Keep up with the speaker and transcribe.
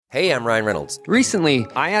Hey, I'm Ryan Reynolds. Recently,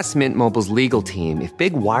 I asked Mint Mobile's legal team if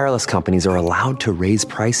big wireless companies are allowed to raise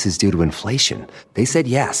prices due to inflation. They said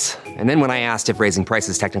yes. And then when I asked if raising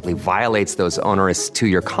prices technically violates those onerous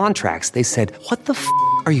two-year contracts, they said, "What the f***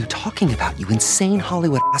 are you talking about, you insane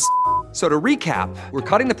Hollywood ass?" So to recap, we're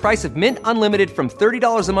cutting the price of Mint Unlimited from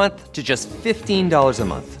 $30 a month to just $15 a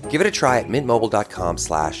month. Give it a try at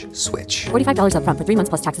mintmobile.com/switch. $45 up front for 3 months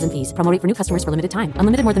plus taxes and fees. Promo rate for new customers for limited time.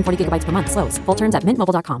 Unlimited more than 40 gigabytes per month. Slows full terms at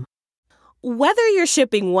mintmobile.com. Whether you're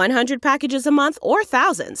shipping 100 packages a month or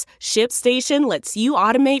thousands, ShipStation lets you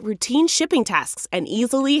automate routine shipping tasks and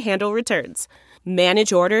easily handle returns.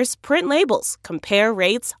 Manage orders, print labels, compare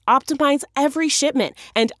rates, optimize every shipment,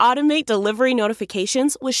 and automate delivery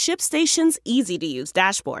notifications with ShipStation's easy-to-use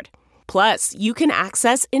dashboard. Plus, you can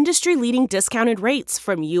access industry-leading discounted rates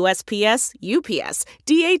from USPS, UPS,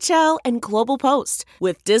 DHL, and Global Post,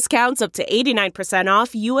 with discounts up to 89%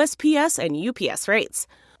 off USPS and UPS rates.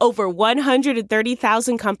 Over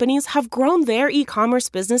 130,000 companies have grown their e-commerce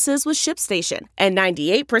businesses with ShipStation, and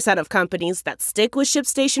 98% of companies that stick with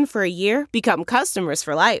ShipStation for a year become customers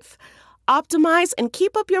for life. Optimize and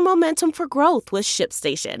keep up your momentum for growth with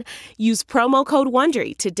ShipStation. Use promo code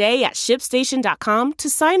WONDERY today at ShipStation.com to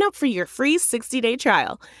sign up for your free 60-day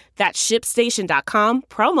trial. That's ShipStation.com,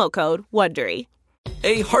 promo code WONDERY.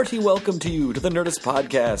 A hearty welcome to you to the Nerdist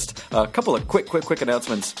Podcast. A couple of quick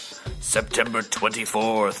announcements. September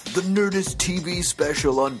 24th, the Nerdist TV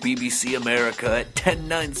special on BBC America at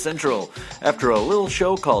 10/9 Central, after a little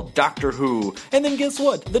show called Doctor Who. And then guess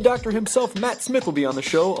what? The Doctor himself, Matt Smith, will be on the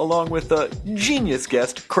show, along with a genius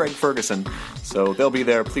guest, Craig Ferguson. So they'll be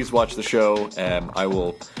there. Please watch the show. I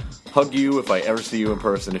will hug you if I ever see you in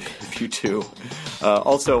person, if you do.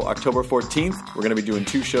 Also, October 14th, we're going to be doing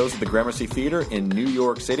 2 shows at the Gramercy Theater in New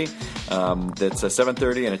York City. That's a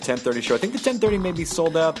 7:30 and a 10:30 show. I think the 10:30 may be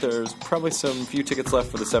sold out. There's probably some few tickets left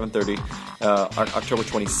for the 7:30. October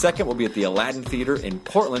 22nd, we'll be at the Aladdin Theater in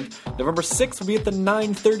Portland. November 6th, we'll be at the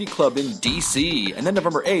 930 Club in D.C. And then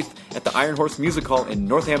November 8th, at the Iron Horse Music Hall in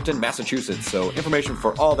Northampton, Massachusetts. So information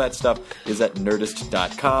for all that stuff is at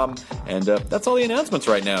nerdist.com. And that's all the announcements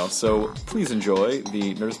right now. So please enjoy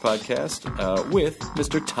the Nerdist Podcast with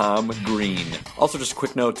Mr. Tom Green. Also, just a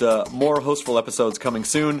quick note, more hostful episodes coming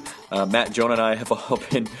soon. Matt, Jonah, and I have all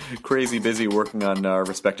been crazy busy working on our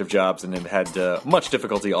respective jobs and have had much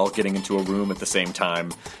difficulty all getting into a room at the same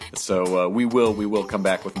time. So we will come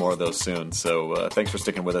back with more of those soon. So thanks for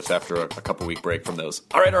sticking with us after a couple week break from those.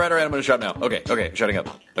 All right, I'm going to shut now. Okay, shutting up.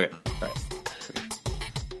 Okay, all right.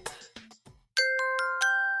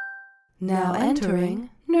 Now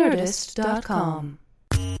entering Nerdist.com.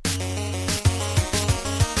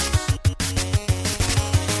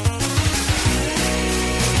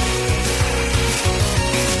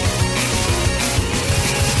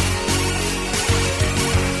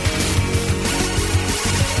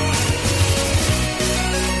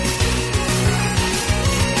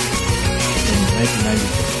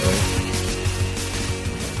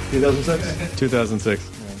 In 1996,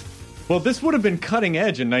 2006. Well, this would have been cutting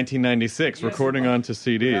edge in 1996, recording onto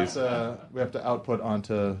CDs. We have to output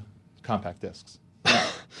onto compact discs.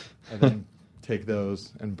 And then take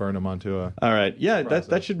those and burn them onto a... All right. Yeah,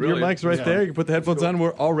 that should... Really? Your mic's right there. You can put the headphones on.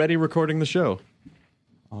 We're already recording the show.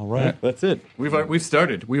 All right. That's it. We've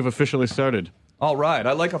started. We've officially started. All right.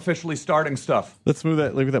 I like officially starting stuff. Let's move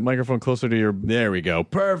that microphone closer to your... There we go.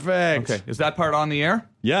 Perfect. Okay. Is that part on the air?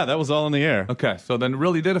 Yeah, that was all in the air. Okay. So then it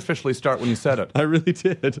really did officially start when you said it. I really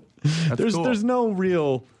did. That's cool. There's no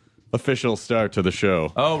real official start to the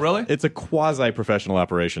show. Oh, really? It's a quasi-professional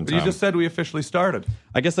operation, Tom. But you just said we officially started.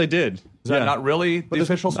 I guess I did. Is that not really the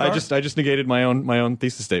official start? I just negated my own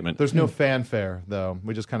thesis statement. There's no fanfare, though.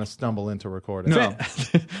 We just kind of stumble into recording. No.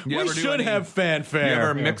 We should have fanfare. You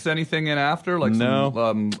ever mix anything in after? Like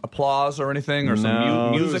some applause or anything? Or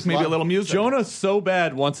some music? Maybe a little music? Jonah so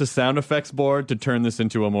bad wants a sound effects board to turn this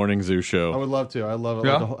into a morning zoo show. I would love to. I love it.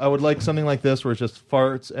 Yeah? I would like something like this where it's just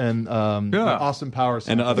farts and awesome power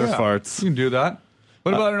sound. And other farts. You can do that.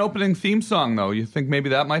 What about an opening theme song, though? You think maybe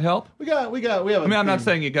that might help? We have. I mean, I'm not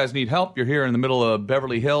saying you guys need help. You're here in the middle of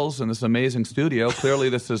Beverly Hills in this amazing studio. Clearly,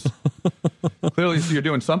 you're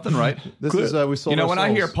doing something right. This is we sold. You know, our when souls.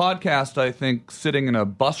 I hear podcast, I think sitting in a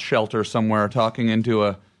bus shelter somewhere talking into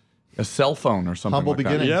a cell phone or something. Humble like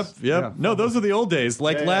beginnings. That. Yep. Yeah. No, those are the old days,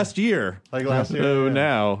 last year. Like last year. Oh,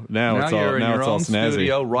 now it's you're in your all own snazzy.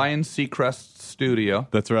 studio, Ryan Seacrest's studio.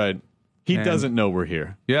 That's right. He doesn't know we're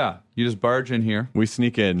here. Yeah, you just barge in here. We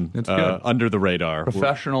sneak in under the radar.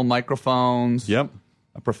 Professional microphones. Yep.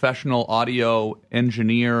 A professional audio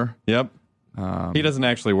engineer. Yep. He doesn't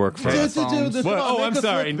actually work for us. I'm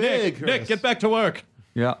sorry. Nick, get back to work.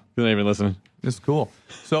 Yeah. You're not even listening. It's cool.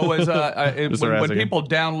 So when people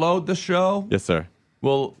download the show, yes, sir.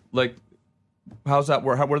 Well, like, how's that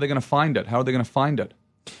work? Where are they going to find it? How are they going to find it?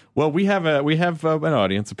 Well, we have an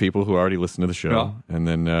audience of people who already listen to the show, and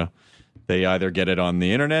then they either get it on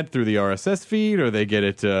the internet through the RSS feed, or they get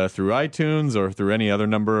it through iTunes, or through any other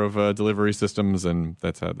number of delivery systems, and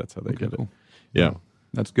that's how they get it. Yeah,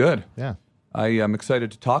 that's good. Yeah, I am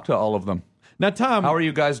excited to talk to all of them. Now, Tom, how are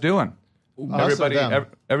you guys doing? Everybody,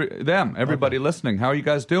 everybody listening. How are you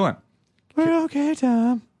guys doing? We're okay,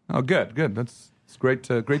 Tom. Oh, good. It's great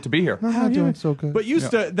to be here. I'm not doing so good. But you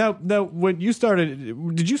now when you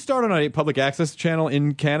started, did you start on a public access channel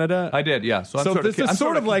in Canada? I did, yeah. So this is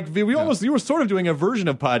sort of like you were sort of doing a version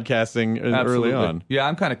of podcasting early on. Yeah,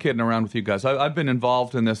 I'm kind of kidding around with you guys. I've been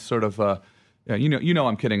involved in this sort of. Yeah, you know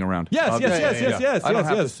I'm kidding around. Yes. I don't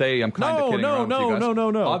have to say I'm kind of kidding around with you guys.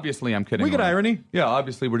 No. Obviously, I'm kidding. We get around. irony. Yeah,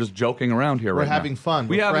 obviously, we're just joking around here. We're having fun.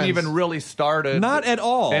 We haven't even really started. Not at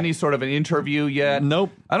all. Any sort of an interview yet.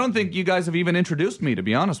 Nope. I don't think you guys have even introduced me, to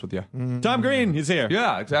be honest with you. Tom Green is here.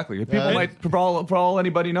 Yeah, exactly. People might, for all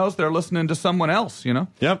anybody knows, they're listening to someone else.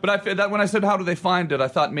 Yep. But when I said how do they find it, I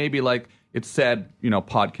thought maybe like. It said,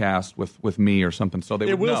 podcast with me or something, so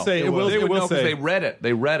they would know. They will say. Because they read it.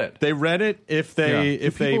 They read it. They read it if they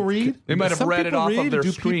people read. They might have read it off of their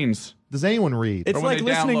screens. Does anyone read? It's like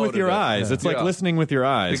listening with your eyes. It's like listening with your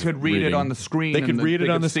eyes. They could read it on the screen. They could read it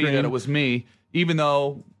on the screen. See that it was me, even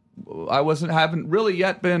though haven't really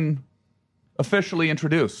yet been officially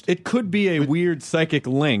introduced. It could be a weird psychic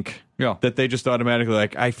link. That they just automatically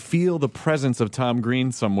I feel the presence of Tom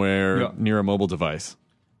Green somewhere near a mobile device.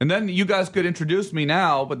 And then you guys could introduce me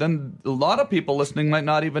now, but then a lot of people listening might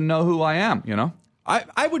not even know who I am,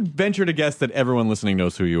 I would venture to guess that everyone listening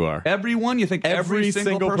knows who you are. Everyone? You think every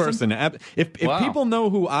single person? If people know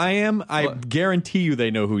who I am, I guarantee you they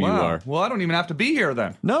know who you are. Well, I don't even have to be here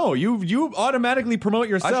then. No, you automatically promote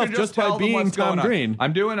yourself just by being Tom Green.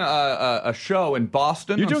 I'm doing a show in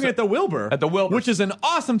Boston. You're doing it at the Wilbur. At the Wilbur. Which is an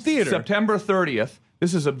awesome theater. September 30th.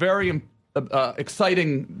 This is a very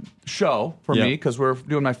exciting show for me because we're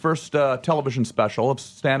doing my first television special, a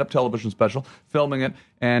stand-up television special, filming it,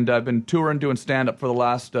 and I've been touring doing stand-up for the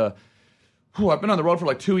last. I've been on the road for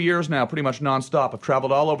like 2 years now, pretty much nonstop. I've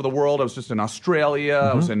traveled all over the world. I was just in Australia.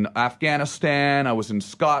 I was in Afghanistan. I was in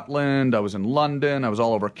Scotland. I was in London. I was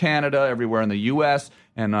all over Canada, everywhere in the U.S.,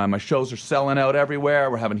 and my shows are selling out everywhere.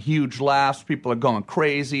 We're having huge laughs. People are going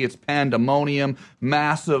crazy. It's pandemonium,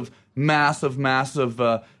 massive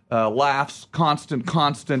laughs,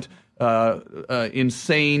 constant,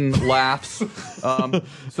 insane laughs. Wait,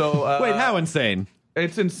 how insane?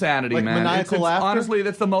 It's insanity, like man. Maniacal laughter? Honestly,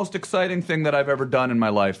 that's the most exciting thing that I've ever done in my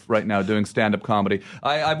life right now, doing stand-up comedy.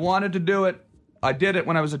 I've wanted to do it. I did it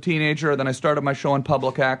when I was a teenager. Then I started my show on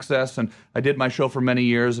public access, and I did my show for many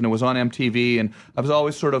years, and it was on MTV, and I was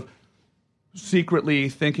always sort of secretly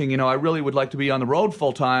thinking, I really would like to be on the road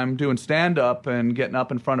full time doing stand-up and getting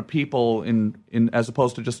up in front of people in as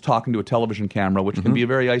opposed to just talking to a television camera, which can be a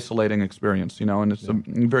very isolating experience, and it's a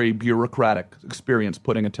very bureaucratic experience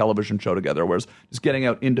putting a television show together, whereas just getting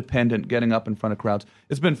out independent, getting up in front of crowds,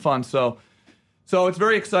 it's been fun. So it's a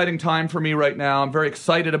very exciting time for me right now. I'm very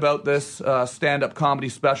excited about this stand-up comedy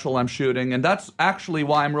special I'm shooting, and that's actually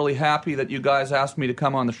why I'm really happy that you guys asked me to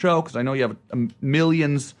come on the show, because I know you have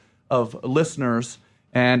millions of listeners,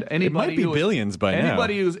 and anybody billions by now.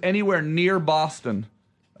 Anybody who's anywhere near Boston,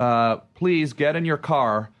 please get in your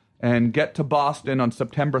car and get to Boston on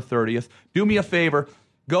September 30th. Do me a favor,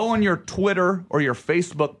 go on your Twitter or your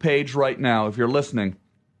Facebook page right now if you're listening,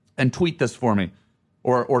 and tweet this for me,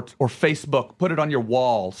 or Facebook, put it on your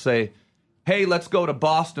wall. Say, hey, let's go to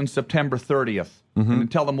Boston September 30th, and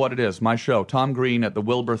tell them what it is. My show, Tom Green at the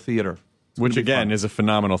Wilbur Theater. Which again is a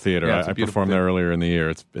phenomenal theater. Yeah, I performed there earlier in the year.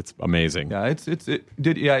 It's amazing. Yeah,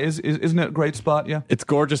 isn't it a great spot? Yeah, it's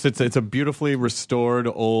gorgeous. It's a beautifully restored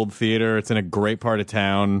old theater. It's in a great part of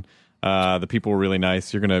town. The people were really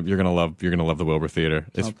nice. You're gonna love the Wilbur Theater.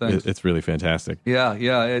 It's really fantastic.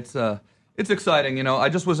 Yeah, it's exciting. I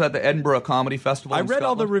just was at the Edinburgh Comedy Festival. I read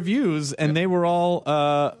all the reviews, and they were all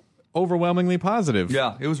overwhelmingly positive.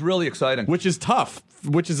 Yeah, it was really exciting. Which is tough.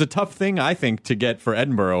 Which is a tough thing, I think, to get for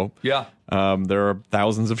Edinburgh. Yeah. There are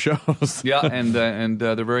thousands of shows. Yeah, and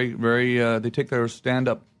they're very, very. They take their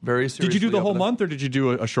stand-up very seriously. Did you do the whole month, or did you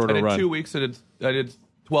do a shorter run? I did 2 weeks. I did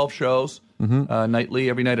 12 shows nightly,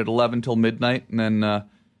 every night at 11 till midnight, and then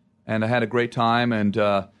and I had a great time, and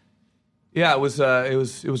it was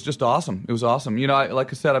just awesome. It was awesome.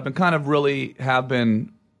 Like I said, I've been have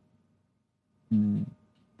been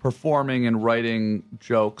performing and writing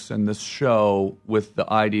jokes in this show with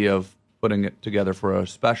the idea of putting it together for a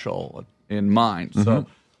special in mind. So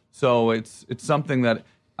So it's something that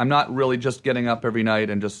I'm not really just getting up every night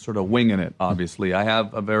and just sort of winging it, obviously. I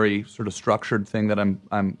have a very sort of structured thing that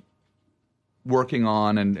I'm working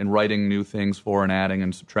on and writing new things for and adding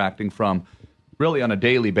and subtracting from really on a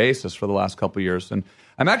daily basis for the last couple of years. And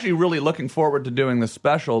I'm actually really looking forward to doing this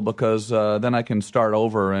special because then I can start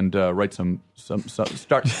over and write some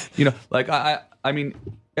start, like I mean,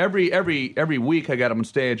 every week I get up on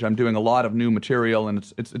stage, I'm doing a lot of new material and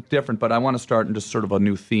it's different, but I want to start in just sort of a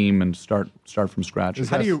new theme and start from scratch.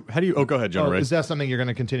 How do you go ahead, John Ray. Is that something you're going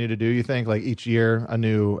to continue to do, you think, like each year a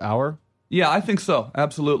new hour? Yeah, I think so.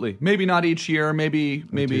 Absolutely. Maybe not each year. Maybe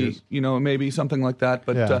maybe something like that.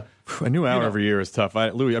 But a new hour every year is tough.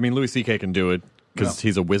 Louis C.K. can do it because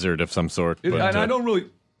he's a wizard of some sort. And I don't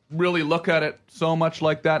really look at it so much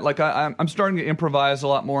like that. Like I'm starting to improvise a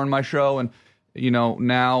lot more in my show, and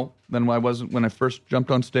now than I was when I first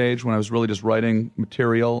jumped on stage, when I was really just writing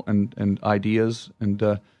material and ideas and.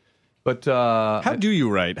 But how do you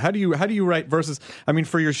write? How do you write versus? I mean,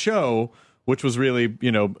 for your show, which was really,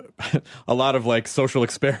 a lot of like social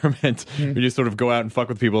experiment where you sort of go out and fuck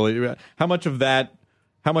with people. How much of that,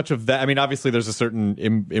 I mean, obviously there's a certain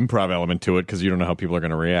improv element to it because you don't know how people are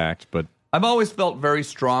going to react, but. I've always felt very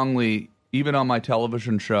strongly, even on my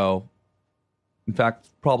television show, in fact,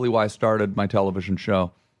 probably why I started my television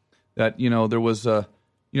show, that, there was the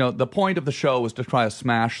point of the show was to try to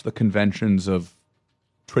smash the conventions of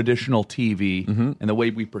traditional TV and the way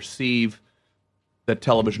we perceive that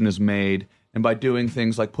television is made, and by doing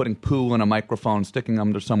things like putting poo in a microphone, sticking them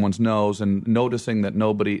under someone's nose, and noticing that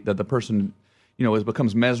the person,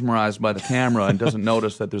 becomes mesmerized by the camera and doesn't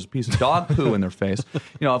notice that there's a piece of dog poo in their face.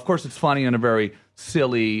 Of course, it's funny on a very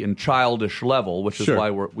silly and childish level, which is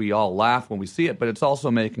why we all laugh when we see it. But it's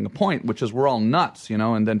also making a point, which is we're all nuts,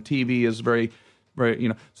 And then TV is very,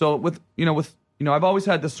 very, So I've always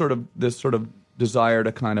had this sort of desire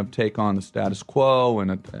to kind of take on the status quo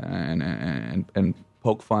and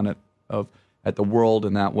poke fun at the world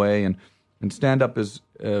in that way, and stand up has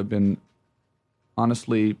been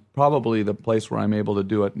honestly probably the place where I'm able to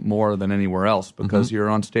do it more than anywhere else because you're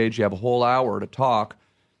on stage, you have a whole hour to talk,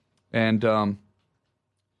 and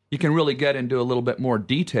you can really get into a little bit more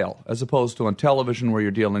detail as opposed to on television where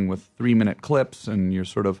you're dealing with 3-minute clips and you're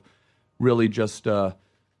sort of really just you're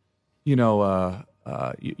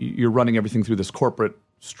running everything through this corporate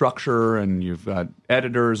structure, and you've got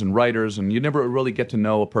editors and writers, and you never really get to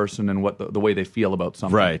know a person and what the way they feel about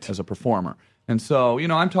something as a performer. And so,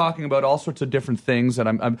 I'm talking about all sorts of different things that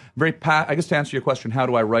I'm very. I guess to answer your question, how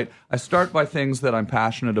do I write? I start by things that I'm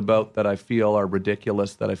passionate about, that I feel are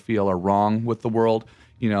ridiculous, that I feel are wrong with the world.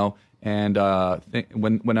 And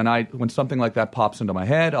when something like that pops into my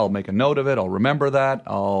head, I'll make a note of it. I'll remember that.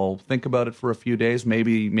 I'll think about it for a few days.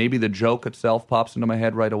 Maybe the joke itself pops into my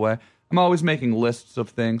head right away. I'm always making lists of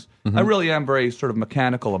things. I really am very sort of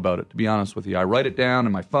mechanical about it, to be honest with you. I write it down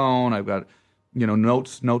in my phone. I've got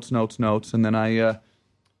notes, and then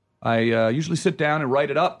I usually sit down and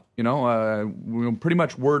write it up. Pretty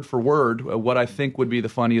much word for word what I think would be the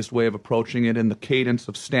funniest way of approaching it in the cadence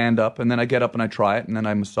of stand-up, and then I get up and I try it, and then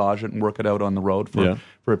I massage it and work it out on the road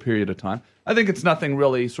for a period of time. I think it's nothing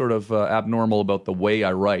really sort of abnormal about the way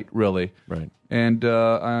I write, really. Right. But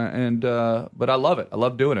I love it. I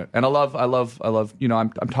love doing it, and I love.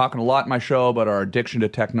 I'm talking a lot in my show about our addiction to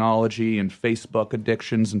technology and Facebook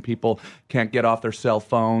addictions, and people can't get off their cell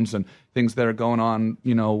phones and things that are going on.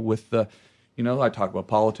 With the. I talk about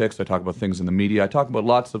politics. I talk about things in the media. I talk about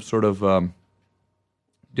lots of sort of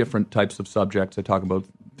different types of subjects. I talk about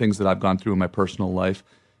things that I've gone through in my personal life.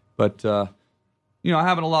 But, I'm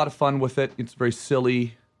having a lot of fun with it. It's a very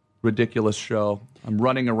silly, ridiculous show. I'm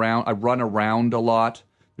running around. I run around a lot.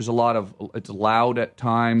 There's a lot of. It's loud at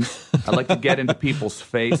times. I like to get into people's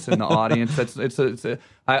face in the audience.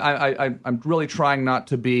 I'm really trying not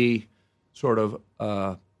to be sort of,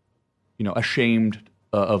 ashamed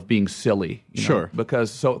of being silly,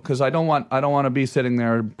 because I don't want to be sitting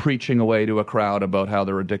there preaching away to a crowd about how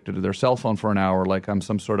they're addicted to their cell phone for an hour like I'm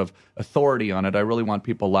some sort of authority on it. I really want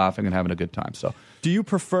people laughing and having a good time. So, do you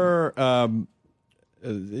prefer?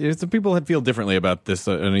 Some people feel differently about this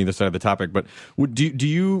on either side of the topic, but do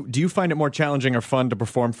you find it more challenging or fun to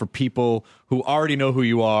perform for people who already know who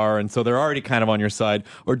you are and so they're already kind of on your side,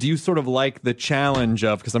 or do you sort of like the challenge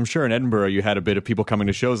of, because I'm sure in Edinburgh you had a bit of people coming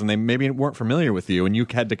to shows and they maybe weren't familiar with you and you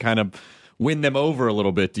had to kind of win them over a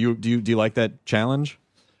little bit. Do you like that challenge?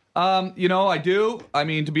 I do. I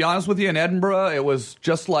mean, to be honest with you, in Edinburgh it was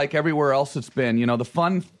just like everywhere else it's been.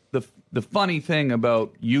 The funny thing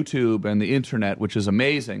about YouTube and the internet, which is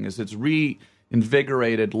amazing, is it's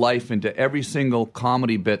reinvigorated life into every single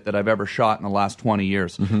comedy bit that I've ever shot in the last 20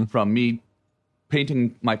 years. From me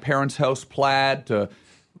painting my parents' house plaid to,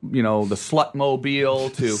 the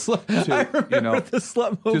Slutmobile to the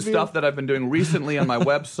Slutmobile. to stuff that I've been doing recently on my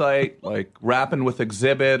website, like rapping with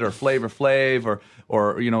Exhibit or Flavor Flav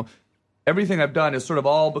or everything I've done has sort of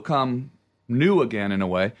all become new again in a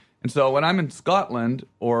way. And so when I'm in Scotland,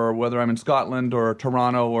 or whether I'm in Scotland or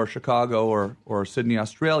Toronto or Chicago or Sydney,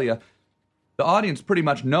 Australia, the audience pretty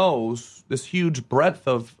much knows this huge breadth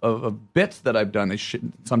of bits that I've done.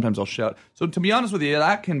 Sometimes I'll shout. So to be honest with you,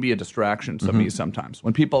 that can be a distraction to me sometimes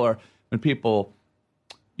I've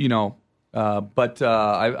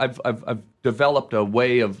developed a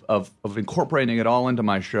way of incorporating it all into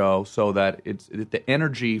my show so that the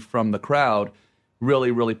energy from the crowd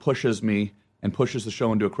really, really pushes me and pushes the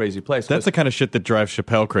show into a crazy place. That's the kind of shit that drives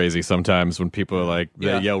Chappelle crazy sometimes when people are like,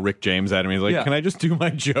 they yell Rick James at him. He's like, can I just do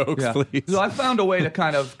my jokes, please? So I found a way to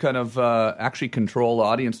kind of actually control the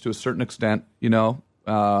audience to a certain extent, I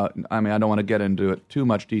don't want to get into it too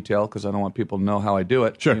much detail because I don't want people to know how I do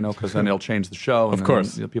it, sure. Because then it'll change the show. Of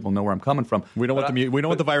course. Then, people know where I'm coming from. We don't want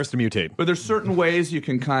the virus to mutate. But there's certain ways you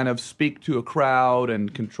can kind of speak to a crowd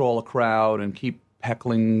and control a crowd and keep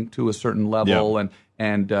heckling to a certain level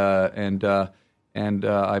and I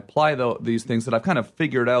apply these things that I've kind of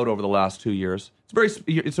figured out over the last 2 years.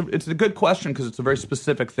 It's a good question because it's a very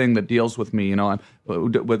specific thing that deals with me. That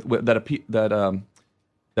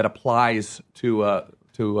applies to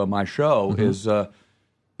my show is that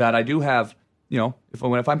I do have if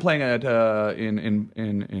I'm playing at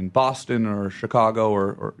in Boston or Chicago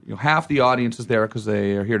or half the audience is there because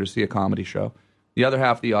they are here to see a comedy show. The other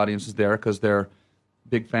half of the audience is there because they're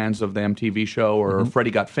big fans of the MTV show or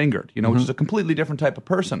Freddie Got Fingered, which is a completely different type of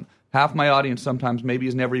person. Half my audience sometimes maybe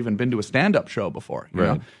has never even been to a stand-up show before, you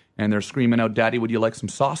know? And they're screaming out, "Daddy, would you like some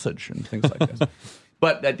sausage?" and things like this.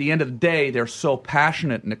 But at the end of the day, they're so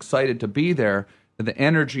passionate and excited to be there that the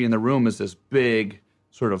energy in the room is this big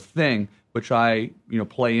sort of thing, which I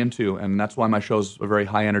play into, and that's why my show's a very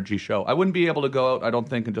high-energy show. I wouldn't be able to go out, I don't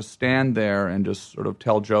think, and just stand there and just sort of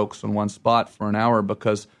tell jokes in one spot for an hour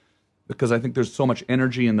because I think there's so much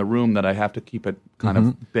energy in the room that I have to keep it kind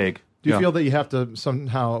of big. Do you feel that you have to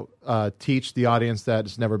somehow teach the audience that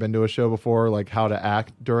has never been to a show before, like how to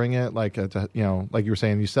act during it? Like, like you were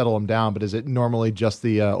saying, you settle them down, but is it normally just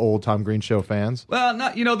the old Tom Green Show fans? Well,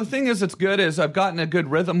 not, the thing is, it's good is I've gotten a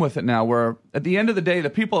good rhythm with it now where at the end of the day, the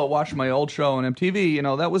people that watched my old show on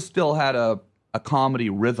MTV, that was still had a comedy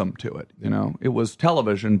rhythm to it. It was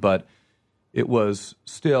television, but it was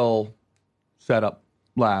still set up,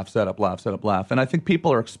 laugh, set up, laugh, set up, laugh. And I think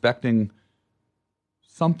people are expecting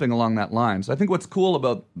something along that lines. I think what's cool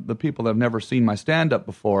about the people that have never seen my stand-up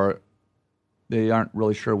before, they aren't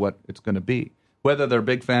really sure what it's going to be. Whether they're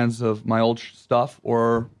big fans of my old stuff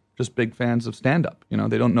or just big fans of stand-up.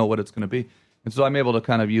 They don't know what it's going to be. And so I'm able to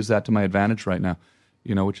kind of use that to my advantage right now,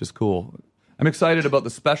 which is cool. I'm excited about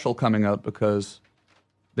the special coming out because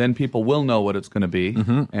then people will know what it's going to be.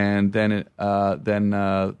 And then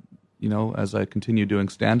as I continue doing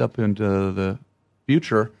stand-up into the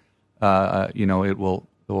future, it will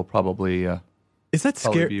probably. Is that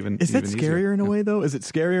scary? Is that scarier in a way though? Is it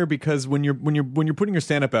scarier because when you're putting your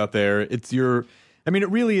stand-up out there, it's your. I mean, it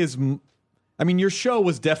really is. I mean, your show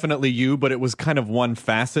was definitely you, but it was kind of one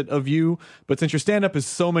facet of you. But since your stand-up is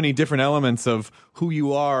so many different elements of who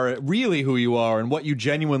you are, really who you are, and what you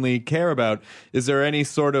genuinely care about, is there any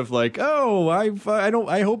sort of like,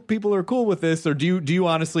 I hope people are cool with this, or do you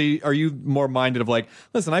honestly, are you more minded of like,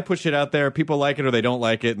 listen, I push it out there, people like it or they don't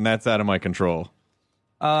like it, and that's out of my control?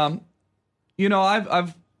 I've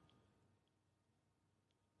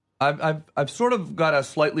sort of got a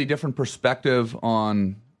slightly different perspective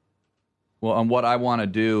on what I want to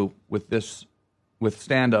do with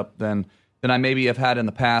stand-up than I maybe have had in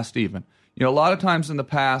the past even. A lot of times in the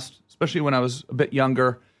past, especially when I was a bit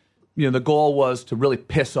younger, the goal was to really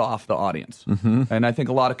piss off the audience. And I think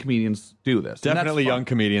a lot of comedians do this. Definitely young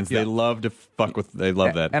comedians. Yeah. They love to fuck with, they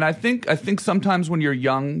love that. And I think sometimes when you're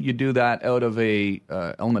young, you do that out of a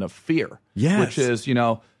element of fear. Yes. Which is,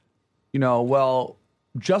 well,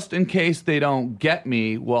 just in case they don't get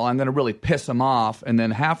me, well, I'm going to really piss them off, and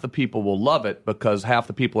then half the people will love it because half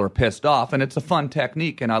the people are pissed off, and it's a fun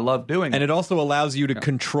technique, and I love doing it. And it also allows you to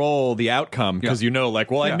control the outcome because I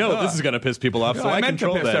know this is going to piss people off, so I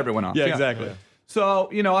control that. Piss everyone off. Yeah, exactly. Yeah. So,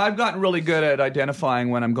 I've gotten really good at identifying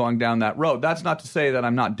when I'm going down that road. That's not to say that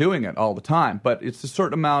I'm not doing it all the time, but it's a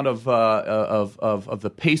certain amount of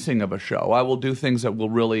the pacing of a show. I will do things that will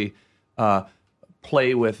really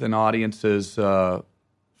play with an audience's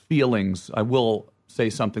feelings. I will say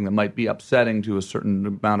something that might be upsetting to a certain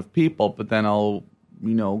amount of people, but then I'll,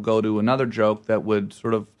 go to another joke that would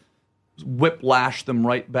sort of whiplash them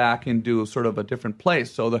right back into sort of a different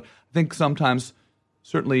place. So I think sometimes,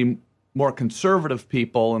 certainly more conservative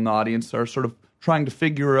people in the audience are sort of trying to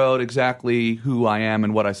figure out exactly who I am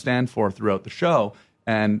and what I stand for throughout the show,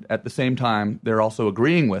 and at the same time, they're also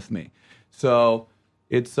agreeing with me. So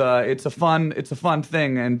it's a fun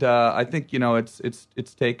thing, and I think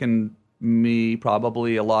it's taken me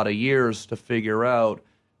probably a lot of years to figure out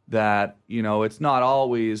that it's not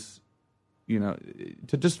always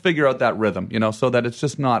to just figure out that rhythm, so that it's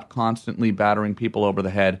just not constantly battering people over the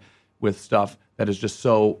head with stuff that is just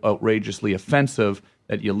so outrageously offensive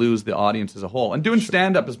that you lose the audience as a whole. And doing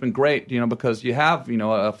stand-up has been great, because you have,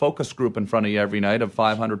 a focus group in front of you every night of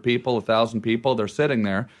 500 people, 1,000 people. They're sitting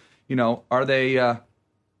there. Are they...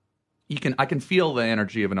 I can feel the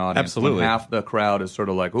energy of an audience. Absolutely. When half the crowd is sort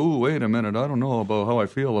of like, "Oh, wait a minute, I don't know about how I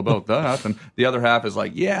feel about that," and the other half is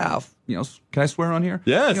like, "Yeah, can I swear on here?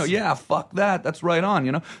 Yes. Yeah, fuck that. That's right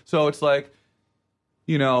on." So it's like,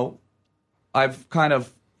 I've kind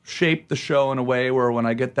of shaped the show in a way where when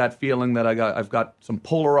I get that feeling that I've got some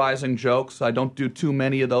polarizing jokes, I don't do too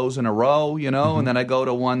many of those in a row, and then I go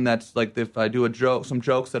to one that's like, if I do some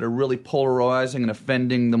jokes that are really polarizing and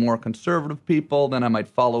offending the more conservative people, then I might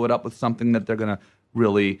follow it up with something that they're going to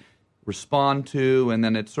really respond to, and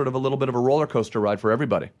then it's sort of a little bit of a roller coaster ride for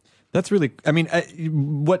everybody. That's really,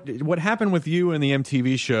 what happened with you and the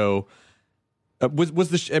MTV show was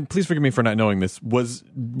the please forgive me for not knowing this, was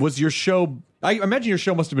your show, I imagine your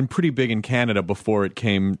show must have been pretty big in Canada before it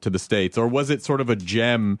came to the States, or was it sort of a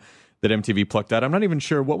gem that MTV plucked out? I'm not even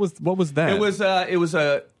sure. What was that? It was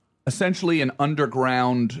essentially an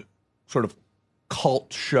underground sort of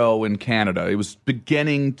cult show in Canada. It was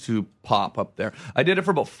beginning to pop up there. I did it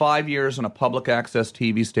for about 5 years on a public access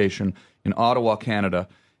TV station in Ottawa, Canada,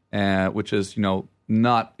 which is,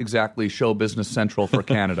 not exactly show business central for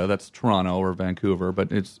Canada. That's Toronto or Vancouver, but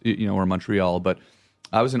it's, or Montreal. But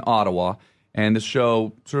I was in Ottawa, and this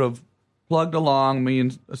show sort of plugged along. Me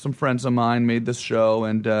and some friends of mine made this show,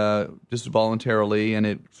 and just voluntarily, and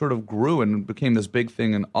it sort of grew and became this big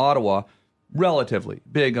thing in Ottawa, relatively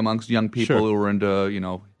big amongst young people who were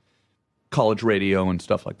into, college radio and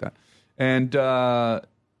stuff like that. And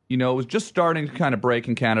it was just starting to kind of break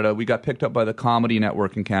in Canada. We got picked up by the Comedy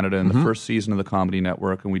Network in Canada in the first season of the Comedy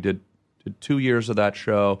Network, and we did 2 years of that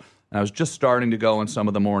show. And I was just starting to go on some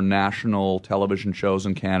of the more national television shows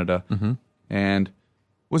in Canada, and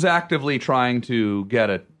was actively trying to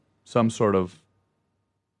get some sort of,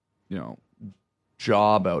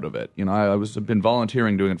 job out of it. I've been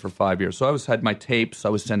volunteering doing it for 5 years. So I had my tapes. I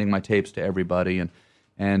was sending my tapes to everybody, and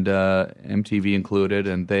MTV included,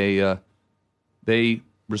 and they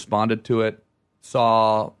responded to it,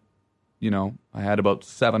 saw, I had about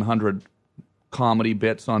 700 comedy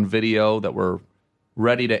bits on video that were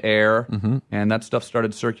ready to air, and that stuff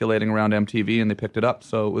started circulating around MTV, and they picked it up.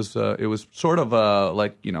 So it was sort of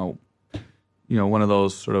one of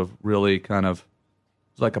those sort of really kind of,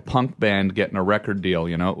 it was like a punk band getting a record deal.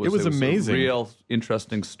 It was amazing, a real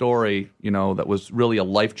interesting story. That was really a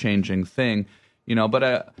life-changing thing.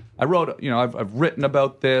 But I wrote, I've written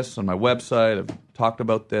about this on my website. I've talked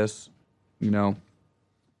about this, it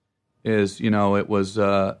was,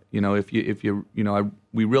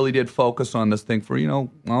 we really did focus on this thing for,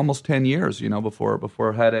 almost 10 years, before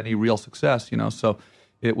it had any real success, so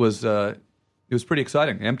it was pretty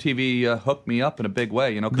exciting. MTV hooked me up in a big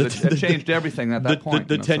way, because it changed everything at that point.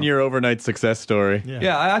 The 10-year overnight success story.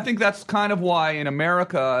 Yeah, I think that's kind of why in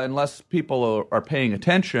America, unless people are paying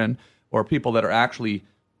attention, or people that are actually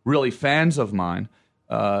really fans of mine.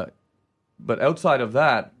 But outside of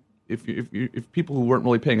that, if people who weren't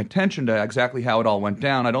really paying attention to exactly how it all went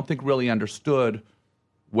down, I don't think really understood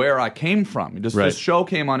where I came from. This show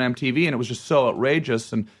came on MTV, and it was just so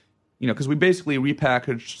outrageous. And, because we basically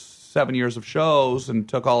repackaged 7 years of shows and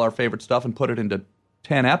took all our favorite stuff and put it into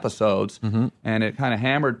 10 episodes. And it kind of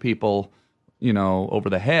hammered people, over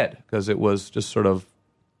the head, because it was just sort of,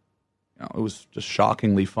 it was just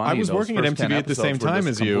shockingly funny. I was working at MTV at the same time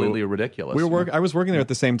as you. Completely ridiculous. I was working there at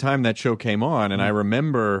the same time that show came on, and I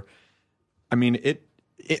remember, it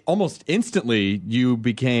almost instantly you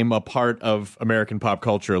became a part of American pop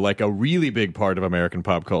culture, like a really big part of American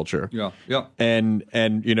pop culture. Yeah. And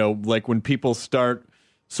like when people start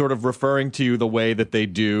sort of referring to you the way that they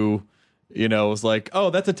do, it's like,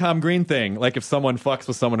 oh, that's a Tom Green thing. Like if someone fucks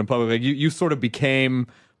with someone in public, like you sort of became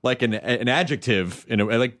like an adjective,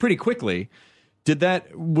 like pretty quickly. Did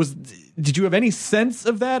you have any sense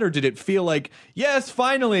of that, or did it feel like, yes,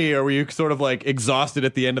 finally, or were you sort of like exhausted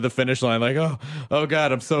at the end of the finish line, like, oh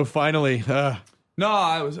God, I'm so finally.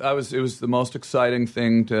 No, it was the most exciting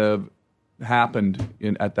thing to happened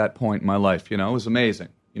at that point in my life. It was amazing.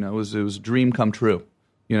 it was a dream come true,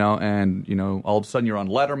 and all of a sudden you're on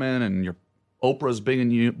Letterman and your Oprah's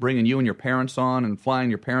bringing you and your parents on and flying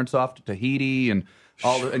your parents off to Tahiti and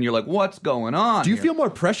and you're like, what's going on? Do you here? feel more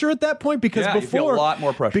pressure at that point? Because Yeah, before, you feel a lot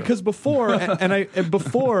more pressure. Because before, I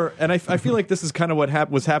feel like this is kind of what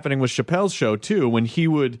was happening with Chappelle's show too. When he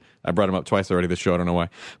would, I brought him up twice already this show. I don't know why,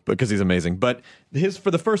 because he's amazing. But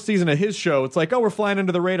for the first season of his show, it's like, oh, we're flying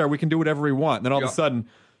under the radar. We can do whatever we want. And then all of a sudden,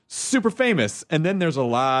 super famous. And then there's a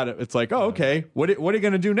lot. It's like, oh, okay. What are you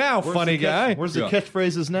going to do now, funny guy? Where's the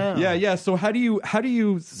catchphrases now? Yeah. So how do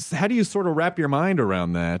you sort of wrap your mind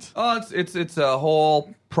around that? Oh, it's a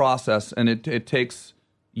whole process, and it takes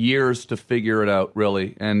years to figure it out,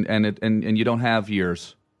 really. And you don't have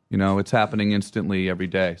years. It's happening instantly every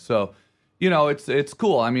day. So, it's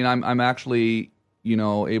cool. I mean, I'm actually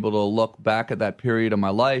able to look back at that period of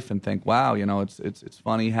my life and think, wow, it's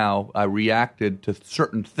funny how I reacted to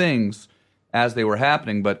certain things as they were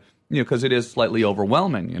happening, but because it is slightly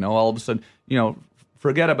overwhelming. All of a sudden,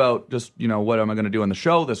 forget about just what am I going to do on the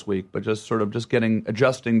show this week, but just sort of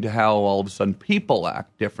adjusting to how all of a sudden people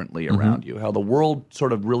act differently around you, how the world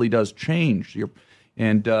sort of really does change. So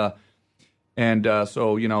it's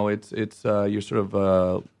you're sort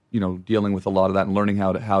of dealing with a lot of that and learning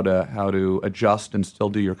how to adjust and still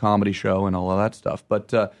do your comedy show and all of that stuff.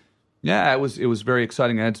 But it was very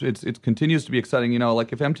exciting. And it continues to be exciting.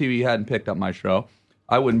 Like if MTV hadn't picked up my show,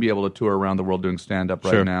 I wouldn't be able to tour around the world doing stand up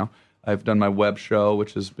right now. I've done my web show,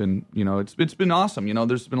 which has been it's been awesome.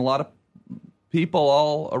 There's been a lot of people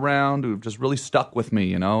all around who've just really stuck with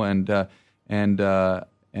me. And that's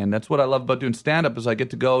what I love about doing stand up is I get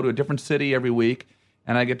to go to a different city every week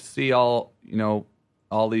and I get to see all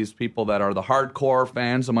these people that are the hardcore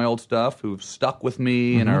fans of my old stuff who've stuck with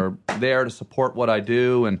me and are there to support what I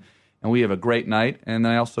do, and we have a great night. And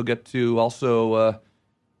then I also get to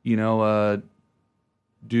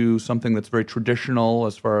do something that's very traditional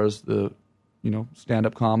as far as the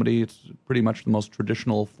stand-up comedy. It's pretty much the most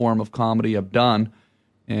traditional form of comedy I've done,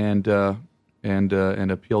 and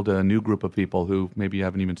appeal to a new group of people who maybe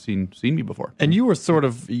haven't even seen me before. And you were sort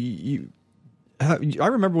of I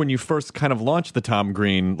remember when you first kind of launched the Tom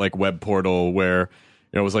Green web portal, where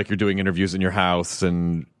it was like you're doing interviews in your house,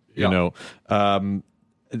 and how many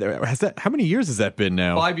years has that been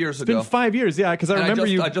now? 5 years ago. It's been 5 years, yeah. Because I remember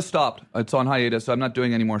I just stopped. It's on hiatus. I'm not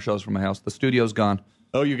doing any more shows from my house. The studio's gone.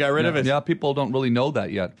 Oh, you got rid of it? Yeah, people don't really know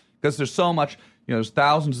that yet because there's so much. There's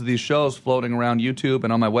thousands of these shows floating around YouTube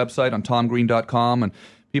and on my website on tomgreen.com, and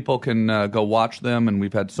people can go watch them. And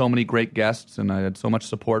we've had so many great guests, and I had so much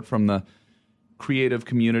support from the creative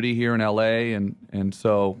community here in LA, and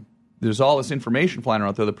so there's all this information flying around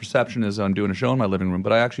out there. The perception is I'm doing a show in my living room,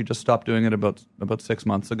 but I actually just stopped doing it about 6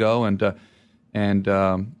 months ago, and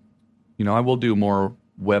I will do more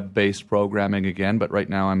web-based programming again, but right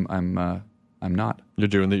now I'm not. You're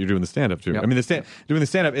doing the stand-up too. Yep. I mean, doing the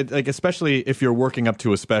stand-up, especially if you're working up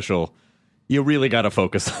to a special, you really got to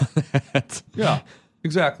focus on that. Yeah,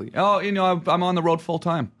 exactly. Oh, I'm on the road full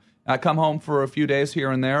time. I come home for a few days here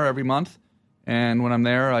and there every month. And when I'm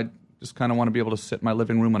there, I just kind of want to be able to sit in my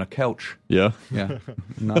living room on a couch. Yeah, yeah,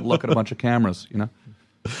 and not look at a bunch of cameras.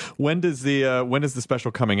 When is the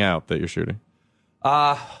special coming out that you're shooting?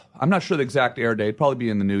 I'm not sure the exact air date. Probably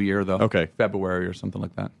be in the new year though. Okay, February or something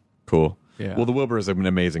like that. Cool. Yeah. Well, the Wilbur is an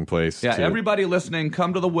amazing place. Yeah, everybody listening,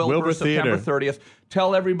 come to the Wilbur September 30th.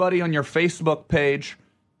 Tell everybody on your Facebook page,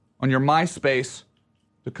 on your MySpace,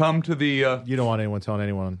 to come to the... you don't want anyone telling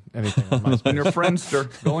anyone anything on MySpace. On your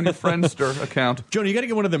Friendster. Go on your Friendster account. Jonah, you got to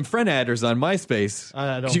get one of them friend adders on MySpace.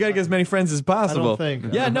 You got to get as many friends as possible. I don't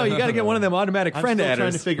think. Yeah, no, you got to get one of them automatic friend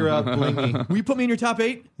adders. I'm still trying to figure out Blingy. Will you put me in your top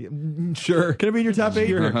 8? Sure. Can I be in your top 8?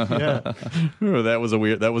 Sure. Yeah. Oh, that was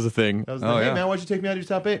a thing. Hey, man, why'd you take me out of your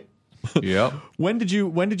top 8? Yep. When did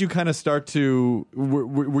you kind of start to?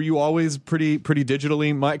 Were you always pretty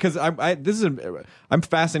digitally? Because I'm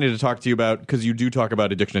fascinated to talk to you about, because you do talk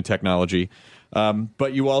about addiction to technology,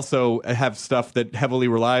 but you also have stuff that heavily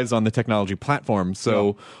relies on the technology platform.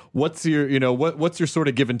 So what's your what's your sort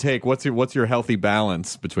of give and take? What's your healthy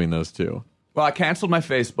balance between those two? Well, I canceled my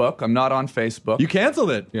Facebook. I'm not on Facebook. You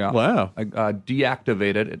canceled it? Yeah. Wow. I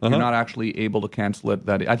deactivated it. You're not actually able to cancel it.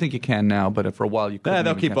 I think you can now, but for a while you couldn't.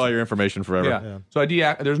 They'll keep all your information forever. Yeah. So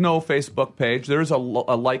there's no Facebook page. There's a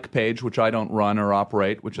like page, which I don't run or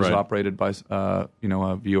operate, which is operated by a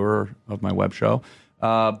viewer of my web show.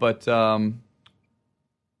 But I'm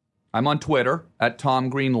on Twitter at Tom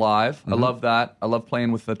Green Live. I love that. I love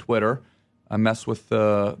playing with the Twitter. I mess with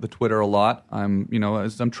the Twitter a lot.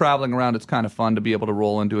 As I'm traveling around, it's kind of fun to be able to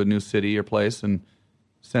roll into a new city or place and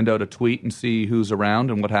send out a tweet and see who's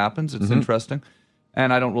around and what happens. It's interesting.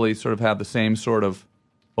 And I don't really sort of have the same sort of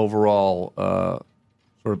overall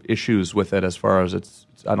sort of issues with it as far as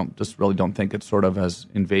I really don't think it's sort of as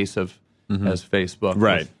invasive as Facebook.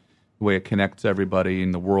 Right. The way it connects everybody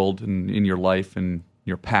in the world and in your life and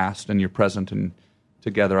your past and your present and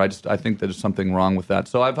together. I think there's something wrong with that.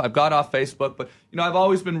 So I've got off Facebook, but I've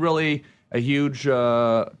always been really a huge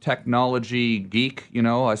technology geek.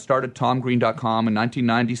 I started TomGreen.com in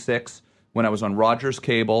 1996 when I was on Rogers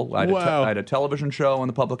Cable. I had a television show on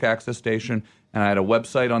the public access station, and I had a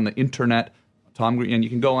website on the internet. Tom Green, and you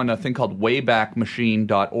can go on a thing called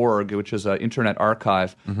waybackmachine.org, which is an internet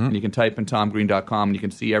archive, and you can type in TomGreen.com, and you can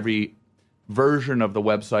see every version of the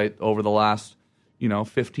website over the last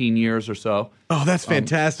 15 years or so. Oh, that's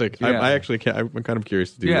fantastic. Yeah. I'm kind of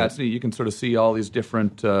curious to do that. Yeah, so you can sort of see all these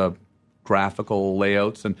different graphical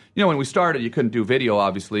layouts. And, when we started, you couldn't do video,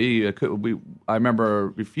 obviously. I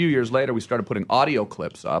remember a few years later, we started putting audio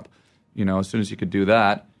clips up, as soon as you could do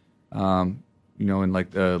that. In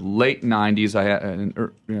like the late 90s, I had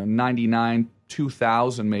 99,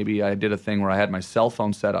 2000 maybe, I did a thing where I had my cell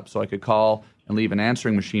phone set up so I could call and leave an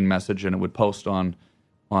answering machine message, and it would post on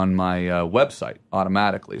my website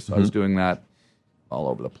automatically. So I was doing that all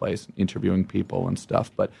over the place, interviewing people and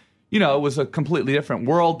stuff. But, it was a completely different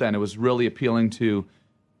world then. It was really appealing to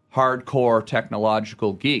hardcore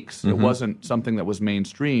technological geeks. It wasn't something that was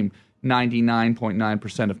mainstream.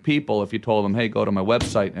 99.9% of people, if you told them, hey, go to my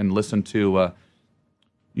website and listen to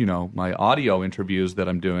my audio interviews that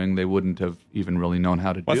I'm doing, they wouldn't have even really known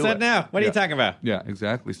how to do it. What's that now? What are you talking about? Yeah,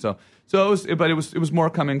 exactly. So it was more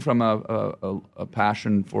coming from a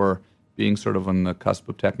passion for being sort of on the cusp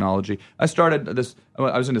of technology. I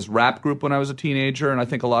was in this rap group when I was a teenager, and I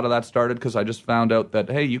think a lot of that started because I just found out that,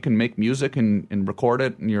 hey, you can make music and record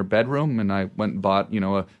it in your bedroom, and I went and bought,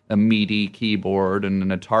 a MIDI keyboard and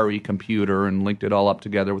an Atari computer and linked it all up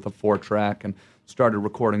together with a 4-track and started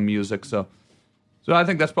recording music. So I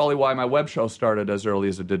think that's probably why my web show started as early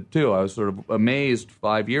as it did, too. I was sort of amazed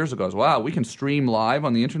 5 years ago. I was, wow, we can stream live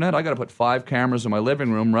on the internet? I got to put 5 cameras in my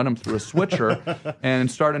living room, run them through a switcher, and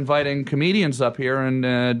start inviting comedians up here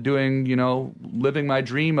and doing, living my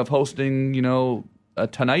dream of hosting, a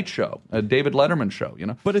Tonight Show, a David Letterman show,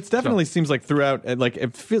 But it definitely seems like throughout,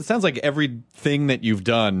 it sounds like everything that you've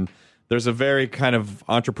done, there's a very kind of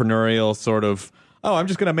entrepreneurial sort of, oh, I'm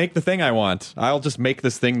just going to make the thing I want. I'll just make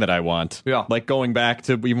this thing that I want. Yeah. Like going back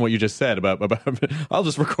to even what you just said about I'll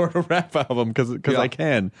just record a rap album because I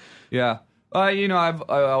can. Yeah. I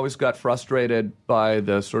always got frustrated by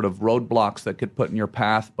the sort of roadblocks that get put in your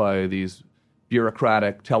path by these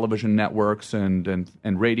bureaucratic television networks and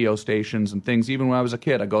radio stations and things. Even when I was a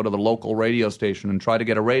kid, I'd go to the local radio station and try to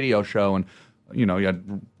get a radio show, and you had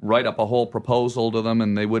to write up a whole proposal to them,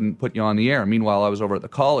 and they wouldn't put you on the air. Meanwhile, I was over at the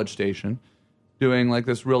college station doing like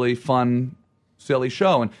this really fun, silly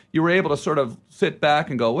show. And you were able to sort of sit back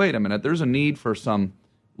and go, wait a minute, there's a need for some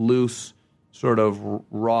loose, sort of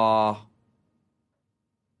raw,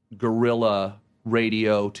 guerrilla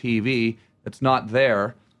radio TV that's not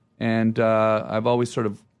there. And I've always sort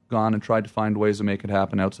of gone and tried to find ways to make it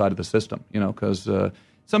happen outside of the system, because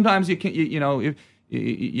sometimes you can't,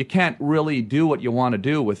 you can't really do what you want to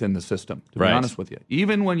do within the system, to be honest with you.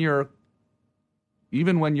 Even when you're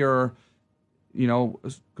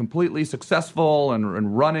completely successful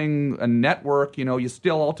and running a network, you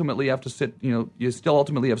still ultimately have to sit, you still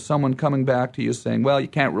ultimately have someone coming back to you saying, well, you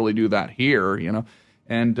can't really do that here,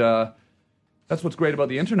 and that's what's great about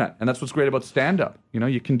the internet, and that's what's great about stand-up.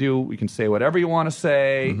 You can say whatever you want to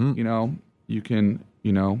say, you can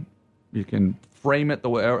frame it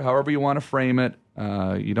however you want to frame it.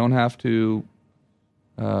 You don't have to,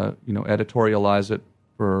 editorialize it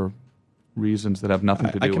for reasons that have nothing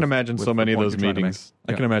to do. I can imagine so many of those meetings.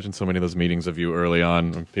 I can imagine so many of those meetings of you early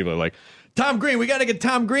on. When people are like, "Tom Green, we got to get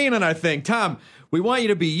Tom Green on our thing. Tom, we want you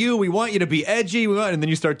to be you. We want you to be edgy. And then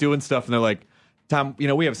you start doing stuff, and they're like, Tom,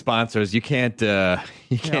 we have sponsors. You can't do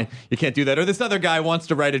that. Or this other guy wants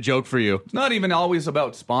to write a joke for you. It's not even always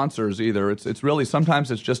about sponsors either. It's really sometimes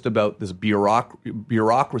it's just about this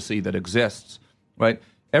bureaucracy that exists, right?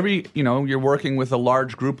 You're working with a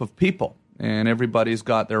large group of people. And everybody's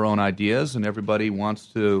got their own ideas, and everybody wants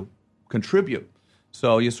to contribute.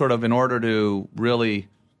 So you sort of, in order to really,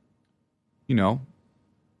 have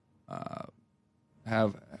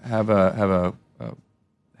a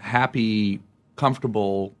happy,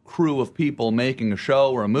 comfortable crew of people making a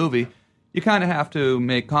show or a movie, you kind of have to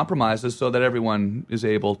make compromises so that everyone is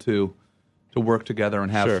able to work together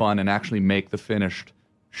and have fun and actually make the finished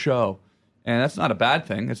show. And that's not a bad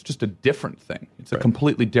thing. It's just a different thing. It's a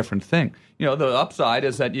completely different thing. The upside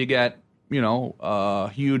is that you get, a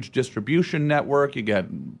huge distribution network. You get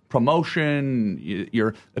promotion.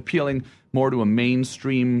 You're appealing more to a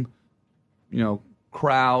mainstream,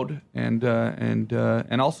 crowd,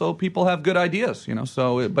 and also people have good ideas.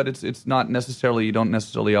 So but it's not necessarily, you don't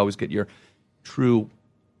necessarily always get your true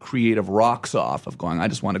creative rocks off of going, I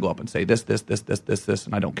just want to go up and say this,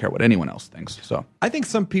 and I don't care what anyone else thinks. So I think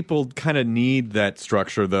some people kind of need that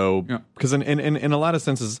structure, though, because in a lot of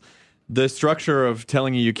senses, the structure of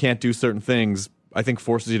telling you can't do certain things, I think,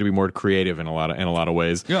 forces you to be more creative in a lot of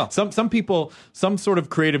ways. Yeah. Some people, some sort of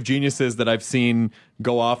creative geniuses that I've seen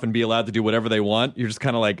go off and be allowed to do whatever they want, you're just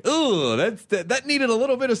kind of like, oh, that needed a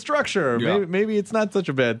little bit of structure. Yeah. Maybe it's not such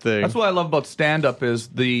a bad thing. That's what I love about stand-up is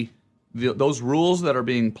those rules that are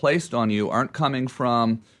being placed on you aren't coming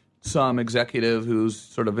from some executive who's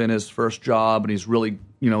sort of in his first job and he's really,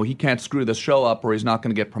 he can't screw this show up or he's not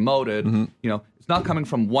going to get promoted. Mm-hmm. It's not coming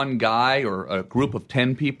from one guy or a group of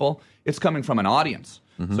 10 people. It's coming from an audience.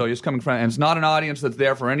 Mm-hmm. So it's coming from, and it's not an audience that's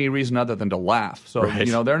there for any reason other than to laugh. So, Right.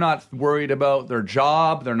 They're not worried about their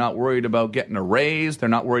job. They're not worried about getting a raise. They're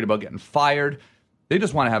not worried about getting fired. They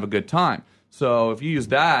just want to have a good time. So if you use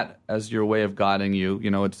that as your way of guiding you,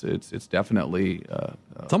 it's definitely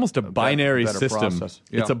it's almost a binary better system. process.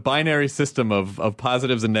 Yeah. It's a binary system of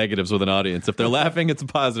positives and negatives with an audience. If they're laughing, it's a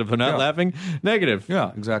positive. If they're not laughing, negative.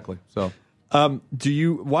 Yeah, exactly. So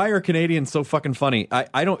why are Canadians so fucking funny?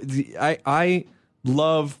 I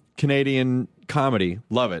love Canadian comedy.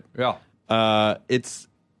 Love it. Yeah. And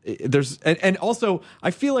also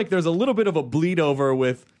I feel like there's a little bit of a bleed over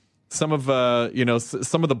with some of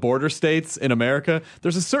some of the border states in America.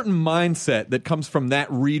 There's a certain mindset that comes from that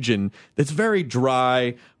region that's very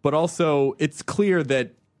dry, but also it's clear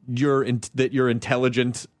that you're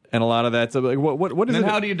intelligent and a lot of that. So like, what is and it?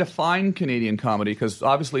 how do you define Canadian comedy? Because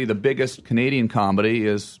obviously the biggest Canadian comedy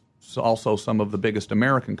is also some of the biggest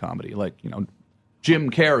American comedy. Like,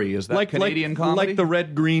 Jim Carrey, is that Canadian comedy? Like the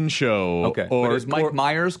Red Green Show. Okay. But is Mike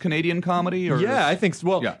Myers Canadian comedy? Or yeah, I think so.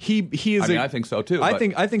 Well, yeah. he is. I think so too. I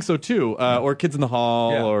think so too. Or Kids in the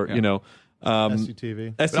Hall,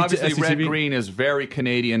 SCTV. But obviously, Red Green is very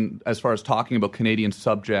Canadian as far as talking about Canadian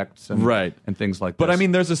subjects and and things like that. But I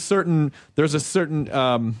mean, there's a certain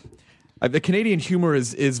the Canadian humor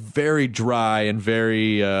is very dry and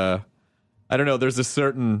very I don't know. There's a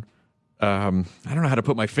certain I don't know how to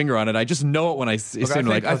put my finger on it. I just know it when I see it.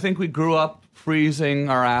 I think we grew up freezing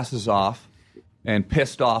our asses off and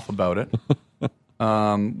pissed off about it.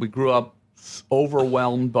 We grew up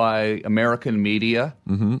overwhelmed by American media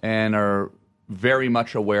and are very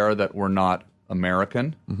much aware that we're not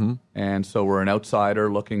American. And so we're an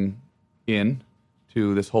outsider looking in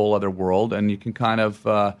to this whole other world. And you can kind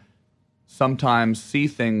of sometimes see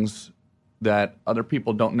things that other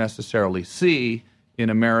people don't necessarily see in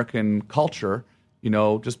American culture,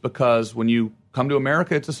 just because when you come to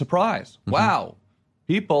America, it's a surprise. Wow.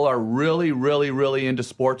 People are really, really, really into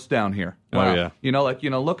sports down here. Wow. Oh,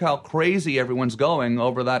 yeah. Look how crazy everyone's going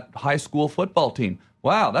over that high school football team.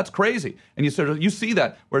 Wow, that's crazy. And you see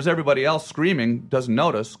that, whereas everybody else screaming doesn't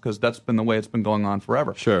notice because that's been the way it's been going on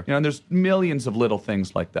forever. Sure. And there's millions of little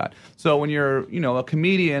things like that. So when you're, a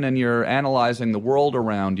comedian and you're analyzing the world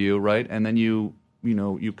around you, right, and then you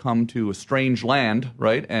come to a strange land,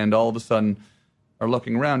 right, and all of a sudden are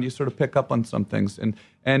looking around, you sort of pick up on some things.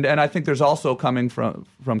 And I think there's also coming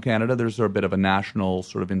from Canada, there's a bit of a national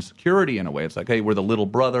sort of insecurity in a way. It's like, hey, we're the little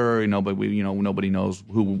brother, but nobody knows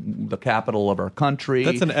who the capital of our country.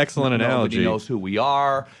 That's an excellent analogy. Nobody knows who we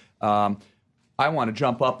are. I want to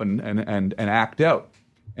jump up and act out.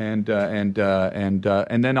 And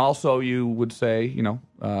then also you would say,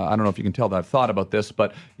 I don't know if you can tell that I've thought about this,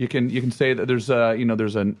 but you can say that there's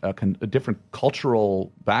a different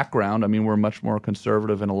cultural background. I mean, we're much more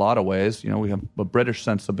conservative in a lot of ways. We have a British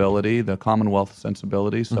sensibility, the Commonwealth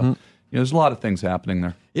sensibility. So there's a lot of things happening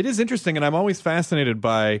there. It is interesting, and I'm always fascinated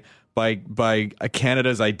by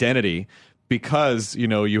Canada's identity. Because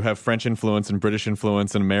you have French influence and British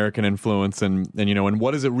influence and American influence, and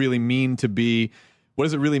what does it really mean to be? What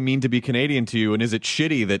does it really mean to be Canadian to you? And is it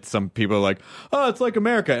shitty that some people are like, oh, it's like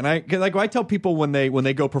America? And I tell people when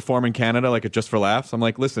they go perform in Canada, like at Just for Laughs, I'm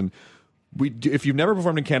like, listen, if you've never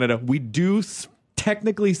performed in Canada, we do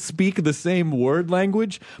technically speak the same word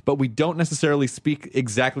language, but we don't necessarily speak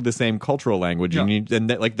exactly the same cultural language. Yeah. And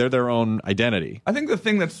they're their own identity. I think the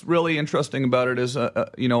thing that's really interesting about it is,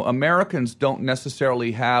 Americans don't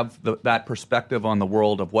necessarily have that perspective on the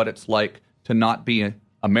world of what it's like to not be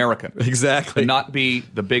American. Exactly. To not be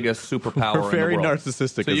the biggest superpower in the world. Very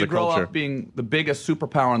narcissistic so as a culture. you grow up being the biggest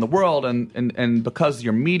superpower in the world, and because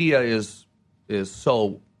your media is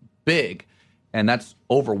so big and that's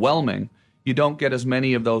overwhelming, you don't get as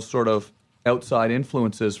many of those sort of outside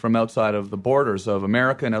influences from outside of the borders of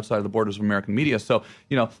America and outside of the borders of American media. So,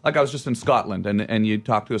 like I was just in Scotland, and you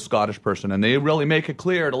talk to a Scottish person, and they really make it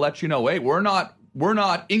clear to let you know, hey, we're not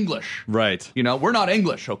English. Right. We're not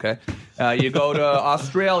English, okay? You go to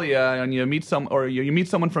Australia and you meet you meet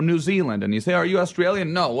someone from New Zealand and you say, are you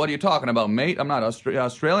Australian? No, what are you talking about, mate? I'm not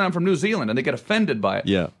Australian, I'm from New Zealand. And they get offended by it.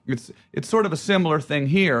 Yeah. It's sort of a similar thing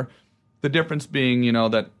here. The difference being,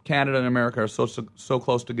 that Canada and America are so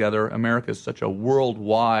close together. America is such a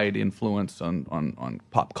worldwide influence on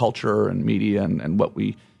pop culture and media and what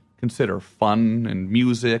we consider fun and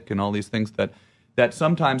music and all these things that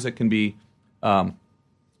sometimes it can be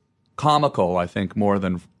comical, I think, more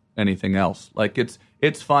than anything else. Like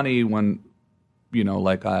it's funny when,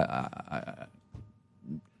 like I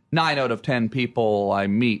 9 out of 10 people I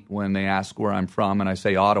meet when they ask where I'm from and I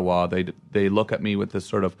say Ottawa, they look at me with this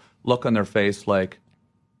sort of look on their face like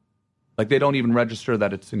they don't even register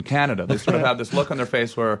that it's in Canada. They sort of have this look on their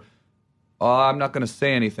face where, I'm not going to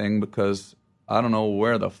say anything because I don't know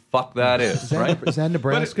where the fuck that is, right? Is that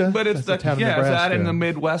Nebraska? But it's That's the town of is that Nebraska. in the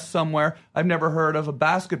Midwest somewhere? I've never heard of a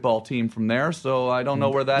basketball team from there, so I don't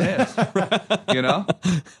know where that is.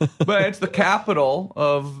 But it's the capital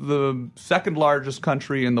of the second largest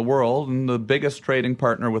country in the world and the biggest trading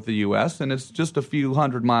partner with the U.S., and it's just a few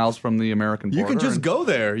hundred miles from the American border. You can just go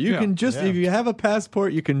there. You can just, if you have a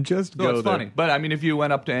passport, you can just go it's there. Funny. But I mean, if you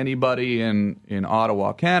went up to anybody in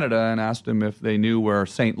Ottawa, Canada, and asked them if they knew where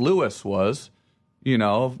St. Louis was,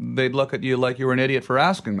 they'd look at you like you were an idiot for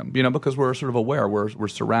asking them, because we're sort of aware. We're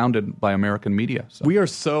surrounded by American media. So. We are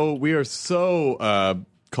so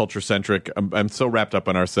culture centric. I'm so wrapped up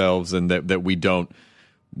on ourselves and that we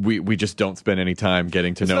just don't spend any time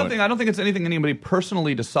getting to know it. I don't think it's anything anybody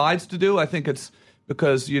personally decides to do. I think it's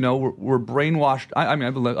because, we're brainwashed. I mean,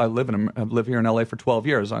 I've lived here in LA for 12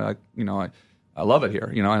 years. I love it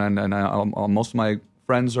here, and most of my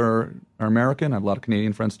friends are American. I have a lot of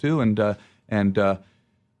Canadian friends too. And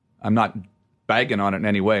I'm not bagging on it in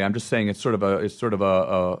any way. I'm just saying it's sort of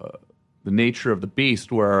the nature of the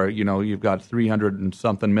beast where, you've got 300 and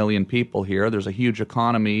something million people here. There's a huge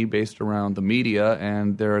economy based around the media,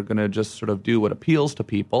 and they're going to just sort of do what appeals to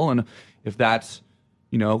people. And if that's,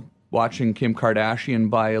 watching Kim Kardashian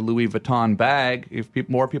buy a Louis Vuitton bag, if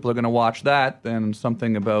more people are going to watch that than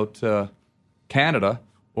something about Canada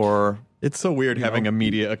or... It's so weird having a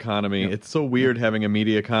media economy. It's so weird having a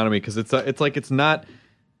media economy because it's not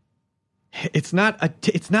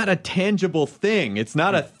a tangible thing. It's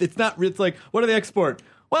like, what do they export?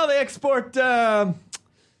 Well, they export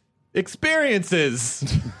experiences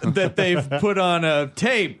that they've put on a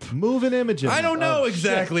tape. Moving images. I don't know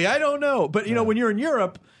exactly. Shit. I don't know. But when you're in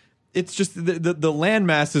Europe, it's just the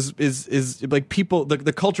landmass is like people.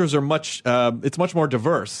 The cultures are much. It's much more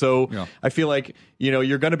diverse. So I feel like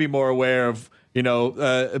you're going to be more aware of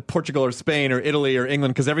Portugal or Spain or Italy or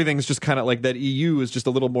England because everything's just kind of like that. EU is just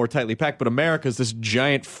a little more tightly packed, but America is this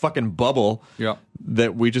giant fucking bubble.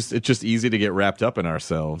 That it's just easy to get wrapped up in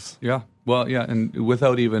ourselves. Yeah. Well, yeah, and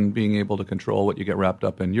without even being able to control what you get wrapped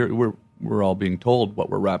up in, we're all being told what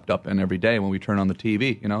we're wrapped up in every day when we turn on the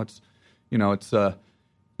TV. It's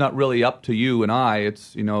not really up to you and I.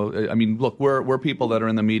 It's, I mean, look, we're people that are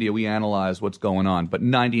in the media. We analyze what's going on, but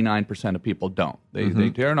 99% of people don't. They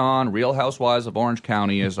turn on Real Housewives of Orange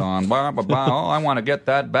County is on. Blah, blah, blah. Oh, I want to get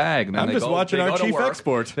that bag. And then I'm just watching our chief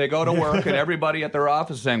export. They go to work, and everybody at their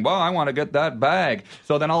office is saying, "Well, I want to get that bag."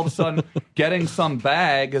 So then all of a sudden, getting some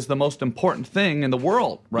bag is the most important thing in the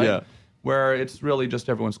world, right? Yeah. Where it's really just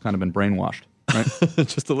everyone's kind of been brainwashed. Right?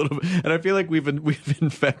 Just a little bit, and I feel like we've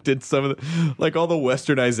infected some of all the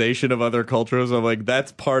westernization of other cultures. I'm like,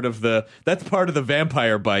 that's part of the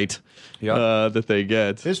vampire bite that they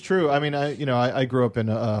get. It's true. I mean, I grew up in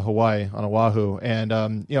Hawaii on Oahu, and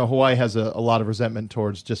Hawaii has a lot of resentment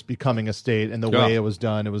towards just becoming a state and the way it was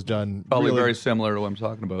done. It was done probably really, very similar to what I'm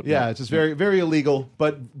talking about. Yeah, it's just very, very illegal,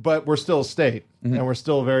 but we're still a state. Mm-hmm. And we're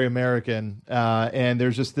still very American. And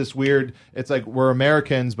there's just this weird, it's like we're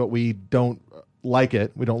Americans, but we don't like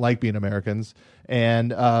it. We don't like being Americans. And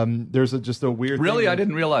there's just a weird Really? thing. I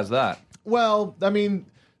didn't realize that. Well, I mean...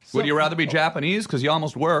 Would you rather be Japanese? Because you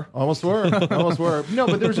almost were. Almost were. No,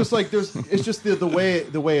 but there's just like it's just the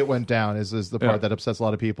way it went down is the part that upsets a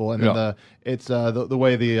lot of people, and then the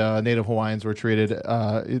way the Native Hawaiians were treated,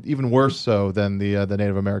 even worse so than the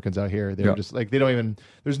Native Americans out here. They're just like they don't even.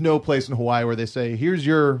 There's no place in Hawaii where they say, "Here's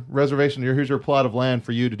your reservation. Here's your plot of land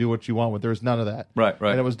for you to do what you want with." There's none of that. Right.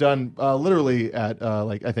 And it was done literally at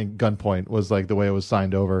like I think gunpoint was like the way it was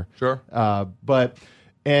signed over. Sure. But.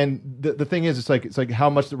 And the thing is, it's like how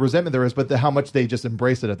much resentment there is, but how much they just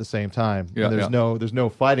embrace it at the same time. Yeah, and there's no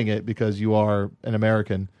fighting it because you are an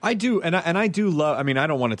American. I do, and I do love. I mean, I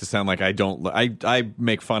don't want it to sound like I don't. I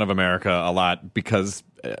make fun of America a lot because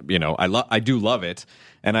I do love it,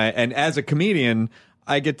 and as a comedian,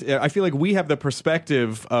 I feel like we have the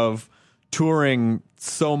perspective of touring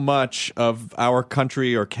so much of our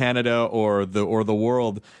country or Canada or the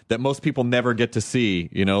world that most people never get to see.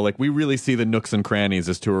 Like we really see the nooks and crannies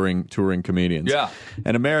as touring comedians. Yeah.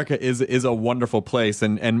 And America is a wonderful place,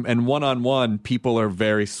 and one-on-one people are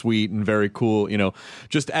very sweet and very cool.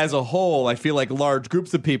 Just as a whole, I feel like large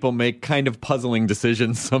groups of people make kind of puzzling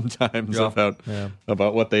decisions sometimes about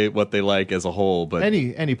what they like as a whole. But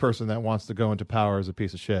any person that wants to go into power is a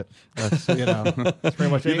piece of shit. That's that's pretty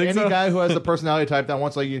much any guy who has the personality type that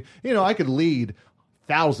wants, like, I could lead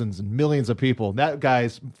thousands and millions of people. That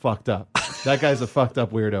guy's fucked up. That guy's a fucked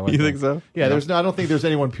up weirdo. You think so? Yeah, I don't think there's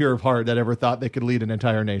anyone pure of heart that ever thought they could lead an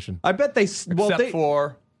entire nation. I bet Except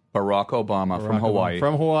for Barack Obama from Hawaii.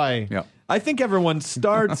 From Hawaii. Yeah. I think everyone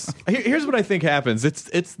starts. Here's what I think happens. I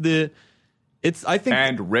think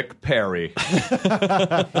and Rick Perry.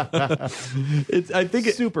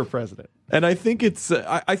 Super president. And I think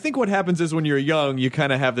I think what happens is when you're young, you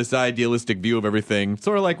kind of have this idealistic view of everything.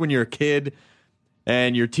 Sort of like when you're a kid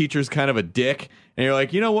and your teacher's kind of a dick, and you're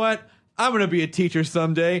like, you know what? I'm going to be a teacher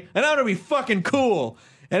someday, and I'm going to be fucking cool.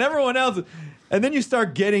 And everyone else, and then you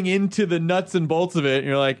start getting into the nuts and bolts of it, and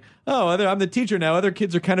you're like, oh, I'm the teacher now. Other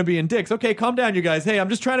kids are kind of being dicks. Okay, calm down, you guys. Hey, I'm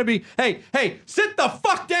just trying to be, hey, sit the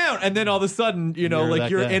fuck down. And then all of a sudden,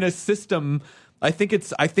 you're in a system. I think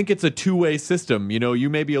it's a two-way system. You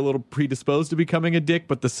may be a little predisposed to becoming a dick,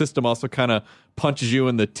 but the system also kind of punches you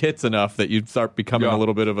in the tits enough that you start becoming a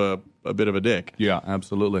little bit of a dick. Yeah,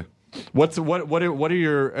 absolutely. What are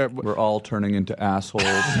your? We're all turning into assholes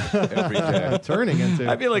every day. Turning into.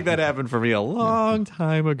 I feel like that happened for me a long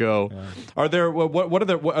time ago. Yeah. Are there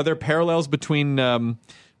are there parallels between?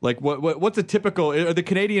 What's a typical? Are the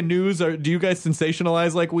Canadian news? Do you guys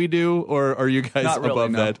sensationalize like we do, or are you guys Not really,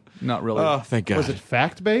 above no. that? Not really. Oh, thank God. Was it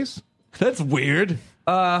fact based? That's weird.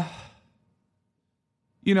 There's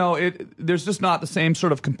just not the same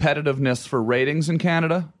sort of competitiveness for ratings in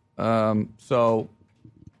Canada. So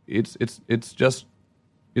it's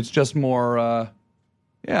just more.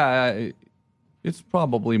 It's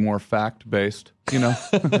probably more fact based, and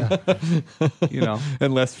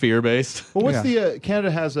less fear based. Well, what's the Canada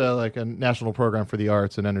has a national program for the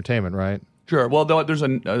arts and entertainment, right? Sure. Well, there's I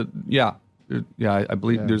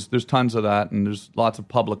believe there's tons of that, and there's lots of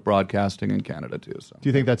public broadcasting in Canada too. So, do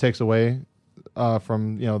you think that takes away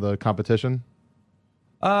from the competition?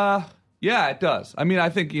 Yeah, it does. I mean, I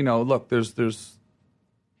think look, there's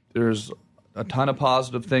a ton of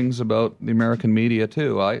positive things about the American media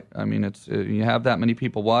too. I mean, it's you have that many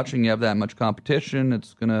people watching, you have that much competition.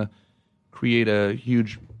 It's going to create a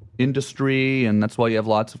huge industry, and that's why you have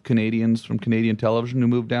lots of Canadians from Canadian television who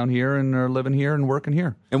move down here and are living here and working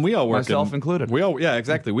here. And we all work, myself included.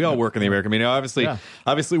 Exactly. We all work in the American media.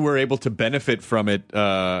 Obviously, we're able to benefit from it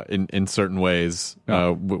in certain ways,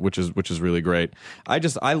 which is really great.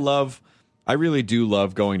 I really do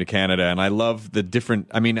love going to Canada, and I love the different.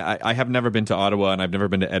 I mean, I have never been to Ottawa, and I've never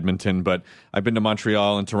been to Edmonton, but I've been to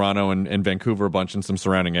Montreal and Toronto and Vancouver a bunch, and some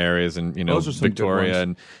surrounding areas, and those are some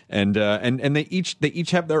Victoria, and they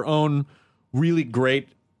each have their own really great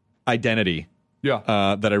identity.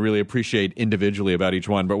 Yeah, that I really appreciate individually about each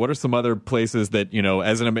one. But what are some other places that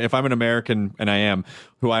if I'm an American, and I am,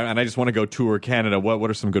 and I just want to go tour Canada, what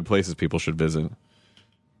are some good places people should visit?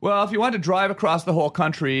 Well, if you wanted to drive across the whole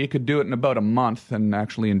country, you could do it in about a month and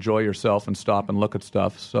actually enjoy yourself and stop and look at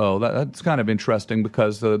stuff. So that's kind of interesting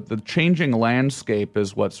because the changing landscape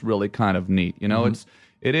is what's really kind of neat.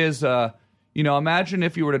 It is. Imagine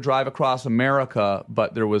if you were to drive across America,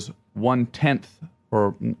 but there was 1/10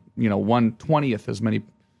 or 1/20th as many.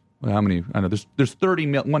 Well, how many? I don't know. There's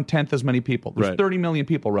 1/10 as many people. There's 30 million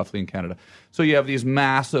people roughly in Canada. So you have these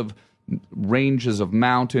massive ranges of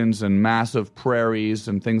mountains and massive prairies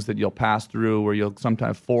and things that you'll pass through, where you'll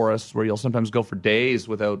sometimes forests, where you'll sometimes go for days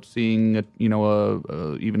without seeing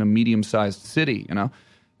even a medium-sized city,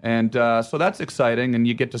 and so that's exciting, and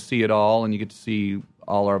you get to see it all, and you get to see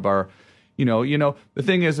all of our, the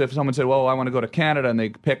thing is, if someone said, well, I want to go to Canada, and they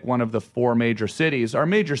pick one of the 4 major cities, our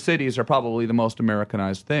major cities are probably the most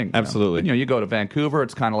Americanized thing. Absolutely. You go to Vancouver,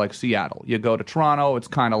 it's kind of like Seattle. You go to Toronto, it's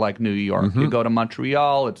kind of like New York. Mm-hmm. You go to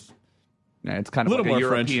Montreal, it's kind of like a French.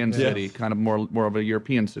 European city, kind of more of a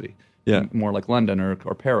European city, more like London or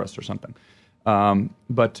Paris or something.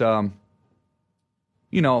 But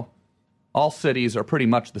all cities are pretty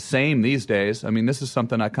much the same these days. I mean, this is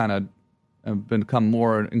something I kind of I've become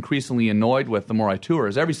more increasingly annoyed with the more I tour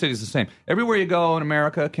is every city's the same. Everywhere you go in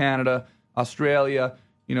America, Canada, Australia,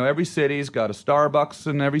 every city's got a Starbucks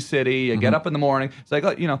in every city. You get up in the morning. It's like,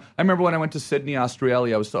 I remember when I went to Sydney,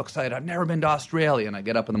 Australia, I was so excited. I've never been to Australia. And I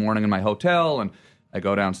get up in the morning in my hotel and I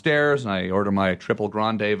go downstairs and I order my triple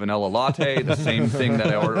grande vanilla latte, the same thing that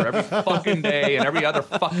I order every fucking day in every other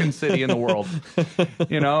fucking city in the world.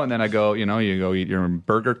 And then I go, you go eat your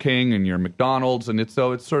Burger King and your McDonald's, and it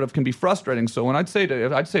sort of can be frustrating. So when I'd say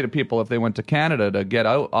to people if they went to Canada to get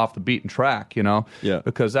out off the beaten track,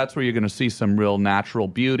 because that's where you're going to see some real natural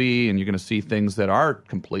beauty and you're going to see things that are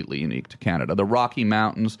completely unique to Canada. The Rocky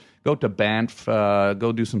Mountains, go to Banff,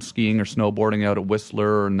 go do some skiing or snowboarding out at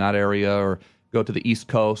Whistler or in that area, or go to the East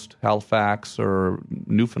Coast, Halifax, or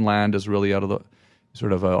Newfoundland is really out of the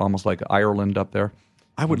sort of almost like Ireland up there.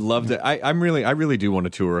 I would love to. I really do want to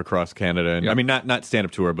tour across Canada, and I mean not stand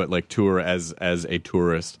up tour, but like tour as a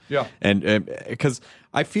tourist. Yeah, and because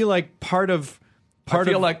I feel like I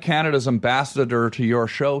feel like Canada's ambassador to your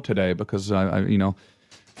show today because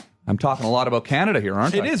I'm talking a lot about Canada here,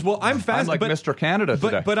 aren't I? It is. Well, I'm like Mr. Canada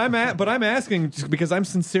today. But I'm asking because I'm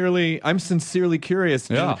sincerely curious,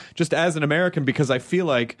 just as an American, because I feel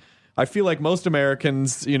like most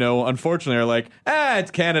Americans, unfortunately, are like,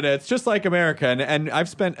 it's Canada, it's just like America, and I've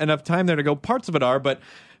spent enough time there to go, parts of it are, but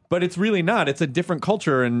it's really not. It's a different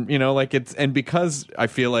culture, and and because I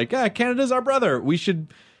feel like Canada's our brother, we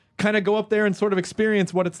should kind of go up there and sort of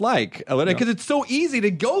experience what it's like, because it's so easy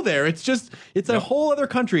to go there. It's a whole other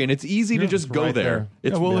country, and it's easy to just go there.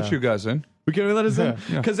 We'll let you guys in. Can we let us in?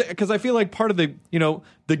 Because I feel like part of the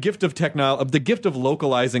gift of the gift of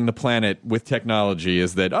localizing the planet with technology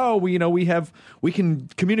is that we can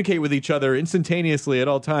communicate with each other instantaneously at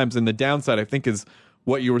all times, and the downside I think is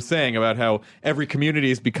what you were saying about how every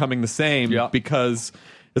community is becoming the same because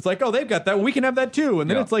it's like, they've got that, we can have that too. And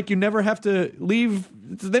then it's like you never have to leave.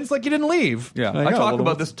 Then it's like you didn't leave. Yeah, I talk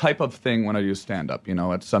about this type of thing when I do stand-up,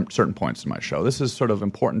 at some certain points in my show. This is sort of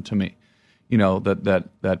important to me,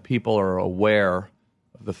 that people are aware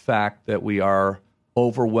of the fact that we are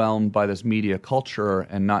overwhelmed by this media culture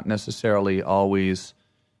and not necessarily always,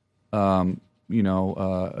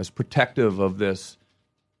 as protective of this,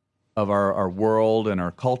 of our world and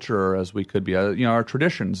our culture as we could be, our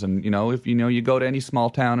traditions. And, if you go to any small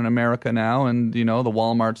town in America now and, the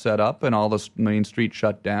Walmart set up and all the main streets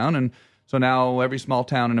shut down. And so now every small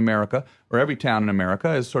town in America or every town in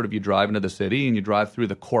America is sort of, you drive into the city and you drive through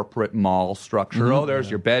the corporate mall structure. Mm-hmm. There's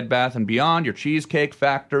your Bed Bath & Beyond, your Cheesecake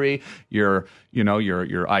Factory, your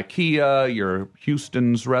IKEA, your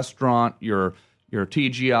Houston's restaurant, your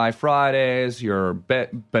TGI Fridays, your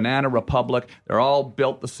Banana Republic. They're all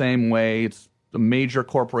built the same way. It's a major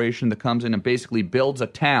corporation that comes in and basically builds a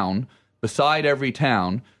town beside every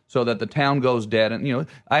town so that the town goes dead. And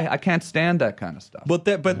I can't stand that kind of stuff. But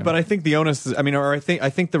I think the onus is, I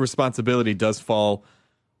think the responsibility does fall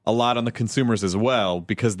a lot on the consumers as well,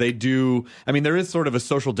 because they do. There is sort of a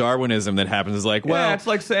social Darwinism that happens. It's like, it's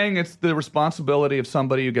like saying it's the responsibility of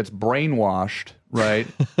somebody who gets brainwashed, right?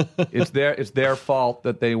 it's their fault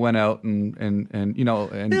that they went out and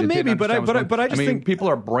maybe. But I just think people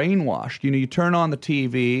are brainwashed. You turn on the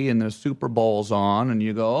TV and the Super Bowl's on, and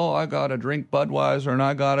you go, I gotta drink Budweiser, and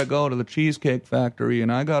I gotta go to the Cheesecake Factory,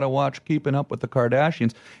 and I gotta watch Keeping Up with the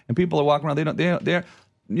Kardashians, and people are walking around.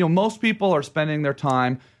 Most people are spending their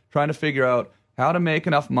time trying to figure out how to make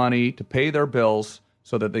enough money to pay their bills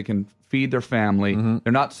so that they can feed their family. Mm-hmm.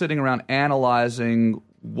 They're not sitting around analyzing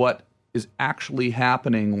what is actually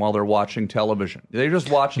happening while they're watching television. They're just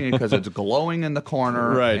watching it because it's glowing in the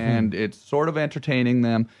corner, right, and it's sort of entertaining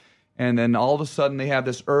them. And then all of a sudden they have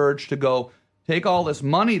this urge to go take all this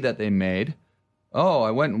money that they made.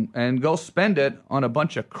 I went and go spend it on a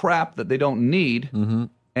bunch of crap that they don't need. Mm-hmm.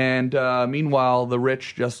 And meanwhile, the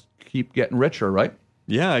rich just keep getting richer, right?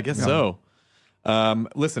 Yeah, I guess so.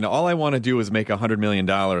 Listen, all I want to do is make $100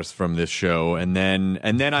 million from this show, and then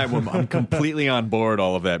I'm completely on board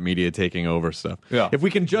all of that media taking over stuff. Yeah. If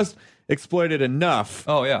we can just exploit it enough.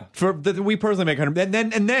 Oh yeah. We personally make 100,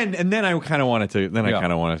 and then I kind of want it to. Then I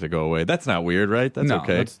kind of want it to go away. That's not weird, right? That's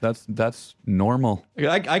okay. That's normal.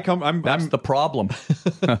 That's the problem.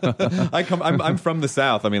 I'm from the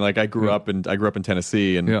South. I grew up in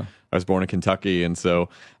Tennessee, and I was born in Kentucky, and so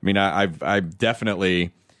I've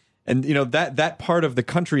definitely And that part of the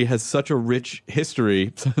country has such a rich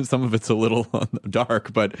history. Some of it's a little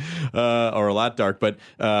dark, but or a lot dark, but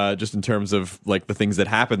just in terms of like the things that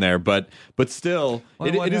happen there. But still,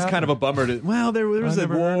 it is kind of a bummer. There was a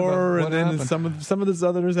war, and then happened? some of the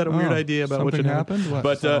Southerners had a weird idea about what should happen.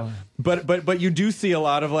 But you do see a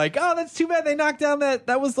lot of like, oh, that's too bad they knocked down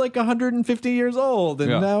that was like 150 years old,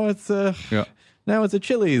 and now it's Now it's a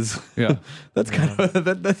Chili's. Yeah, that's kind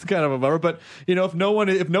of a bummer. But if no one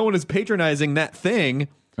is patronizing that thing,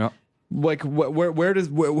 like where does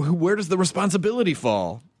the responsibility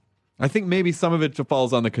fall? I think maybe some of it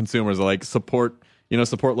falls on the consumers. Like support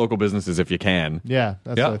local businesses if you can. Yeah,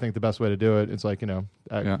 that's I think the best way to do it. It's like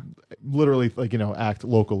literally like act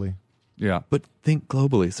locally. Yeah, but think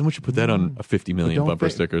globally. Someone should put that on a 50 million bumper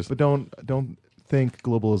stickers. But don't think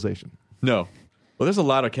globalization. No. Well, there's a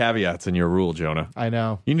lot of caveats in your rule, Jonah. I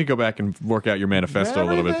know. You need to go back and work out your manifesto a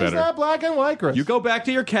little bit better. Not black and white, Chris. You go back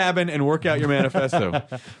to your cabin and work out your manifesto.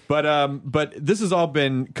 But this has all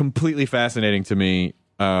been completely fascinating to me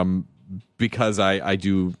because I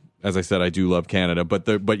do, as I said, I do love Canada.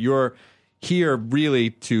 But you're here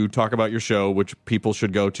really to talk about your show, which people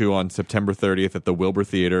should go to on September 30th at the Wilbur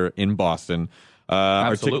Theater in Boston.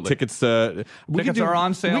 Absolutely. Tickets tickets are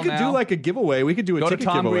on sale now. We could do like a giveaway. We could do a ticket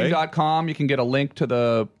giveaway. Go to TomGreen.com. You can get a link to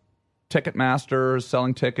the Ticketmasters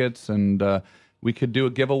selling tickets, and we could do a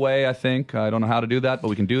giveaway, I think. I don't know how to do that, but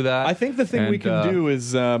we can do that. I think the thing we can do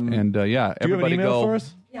is... everybody do you have an email for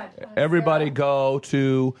us? Yeah, everybody go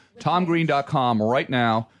to TomGreen.com right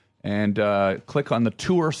now and click on the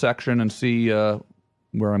tour section and see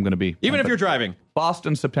where I'm going to be. Even if you're driving.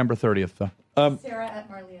 Boston, September 30th. Sarah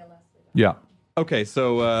at Marlea Leslie. Yeah. Okay,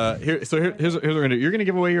 so here's what we're gonna do. You're gonna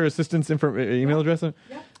give away your assistant's email address. Yep.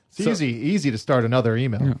 It's easy to start another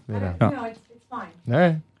email. No, it's fine. All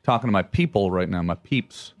right. Talking to my people right now, my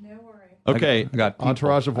peeps. No worries. Okay, I got people.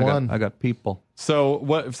 Entourage of one. I got people. So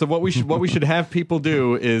what we should have people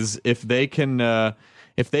do is if they can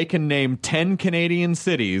name 10 Canadian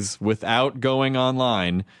cities without going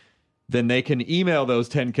online, then they can email those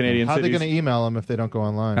 10 Canadian cities. How are they going to email them if they don't go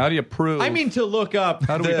online? How do you prove? I mean, to look up.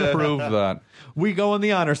 How do we prove that? We go on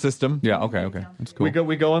the honor system. Yeah, okay. That's cool.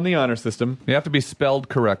 We go on the honor system. They have to be spelled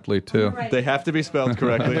correctly, too. Right. They have to be spelled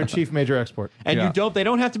correctly. They're chief major export. And they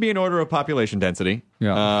don't have to be in order of population density.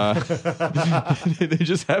 Yeah. They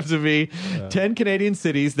just have to be 10 Canadian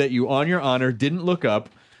cities that you, on your honor, didn't look up.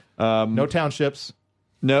 No townships.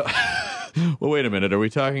 No. Well, wait a minute. Are we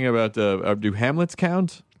talking about, do hamlets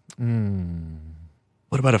count?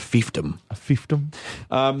 What about a fiefdom? A fiefdom?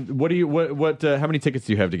 How many tickets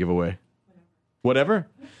do you have to give away? Whatever?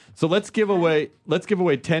 So let's give away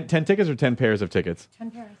 10 tickets or 10 pairs of tickets?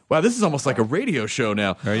 10 pairs. Wow, this is almost like a radio show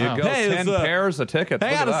now. There you go. Hey, 10 pairs of tickets.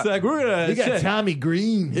 Hang on a sec. We're gonna. You got Tommy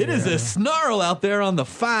Green. It is a snarl out there on the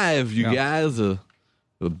 5, you guys. A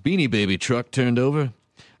Beanie Baby truck turned over.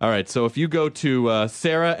 All right, so if you go to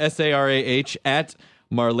Sarah, Sarah, at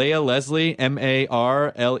Marlea Leslie,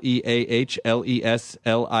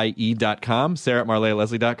 MarleaHleslie.com, Sarah at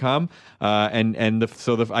MarleaLeslie.com.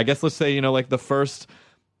 I guess let's say, like the first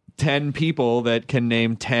 10 people that can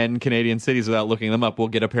name 10 Canadian cities without looking them up will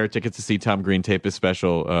get a pair of tickets to see Tom Green tape his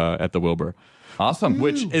special at the Wilbur. Awesome.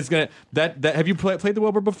 Which is going to, have you played the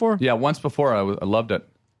Wilbur before? Yeah, once before. I loved it.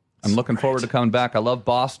 I'm looking forward to coming back. I love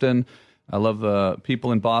Boston. I love the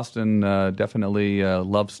people in Boston. Definitely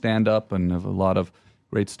love stand-up and have a lot of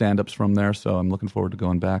great stand-ups from there, so I'm looking forward to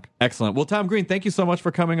going back. Excellent. Well, Tom Green, thank you so much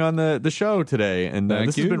for coming on the show today, and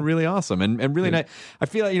this has been really awesome and really nice. I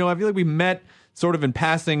feel like we met sort of in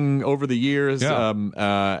passing over the years, and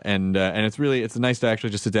it's nice to actually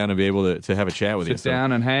just sit down and be able to have a chat with you. Sit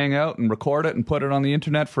down and hang out and record it and put it on the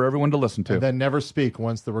internet for everyone to listen to. And then never speak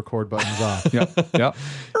once the record button's off. Yep.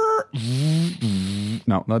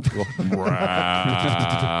 No, that's cool.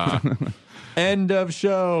 End of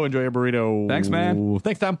show. Enjoy your burrito. Thanks, man.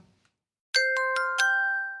 Thanks, Tom.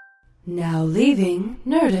 Now leaving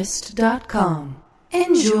Nerdist.com.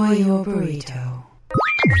 Enjoy your burrito.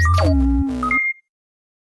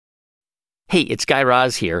 Hey, it's Guy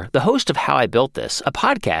Raz here, the host of How I Built This, a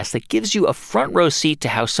podcast that gives you a front row seat to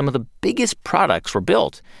how some of the biggest products were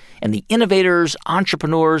built and the innovators,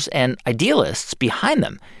 entrepreneurs, and idealists behind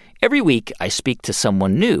them. Every week, I speak to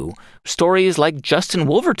someone new. Stories like Justin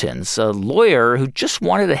Wolverton's, a lawyer who just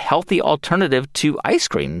wanted a healthy alternative to ice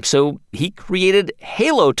cream, so he created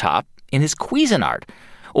Halo Top in his Cuisinart.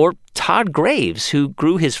 Or Todd Graves, who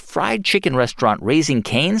grew his fried chicken restaurant Raising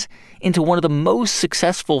Cane's into one of the most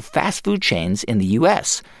successful fast food chains in the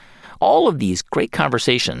U.S. All of these great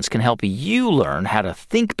conversations can help you learn how to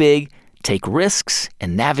think big, take risks,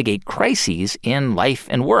 and navigate crises in life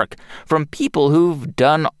and work from people who've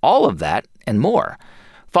done all of that and more.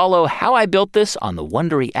 Follow How I Built This on the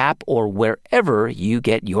Wondery app or wherever you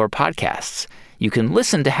get your podcasts. You can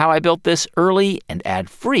listen to How I Built This early and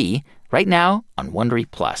ad-free right now on Wondery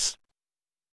Plus.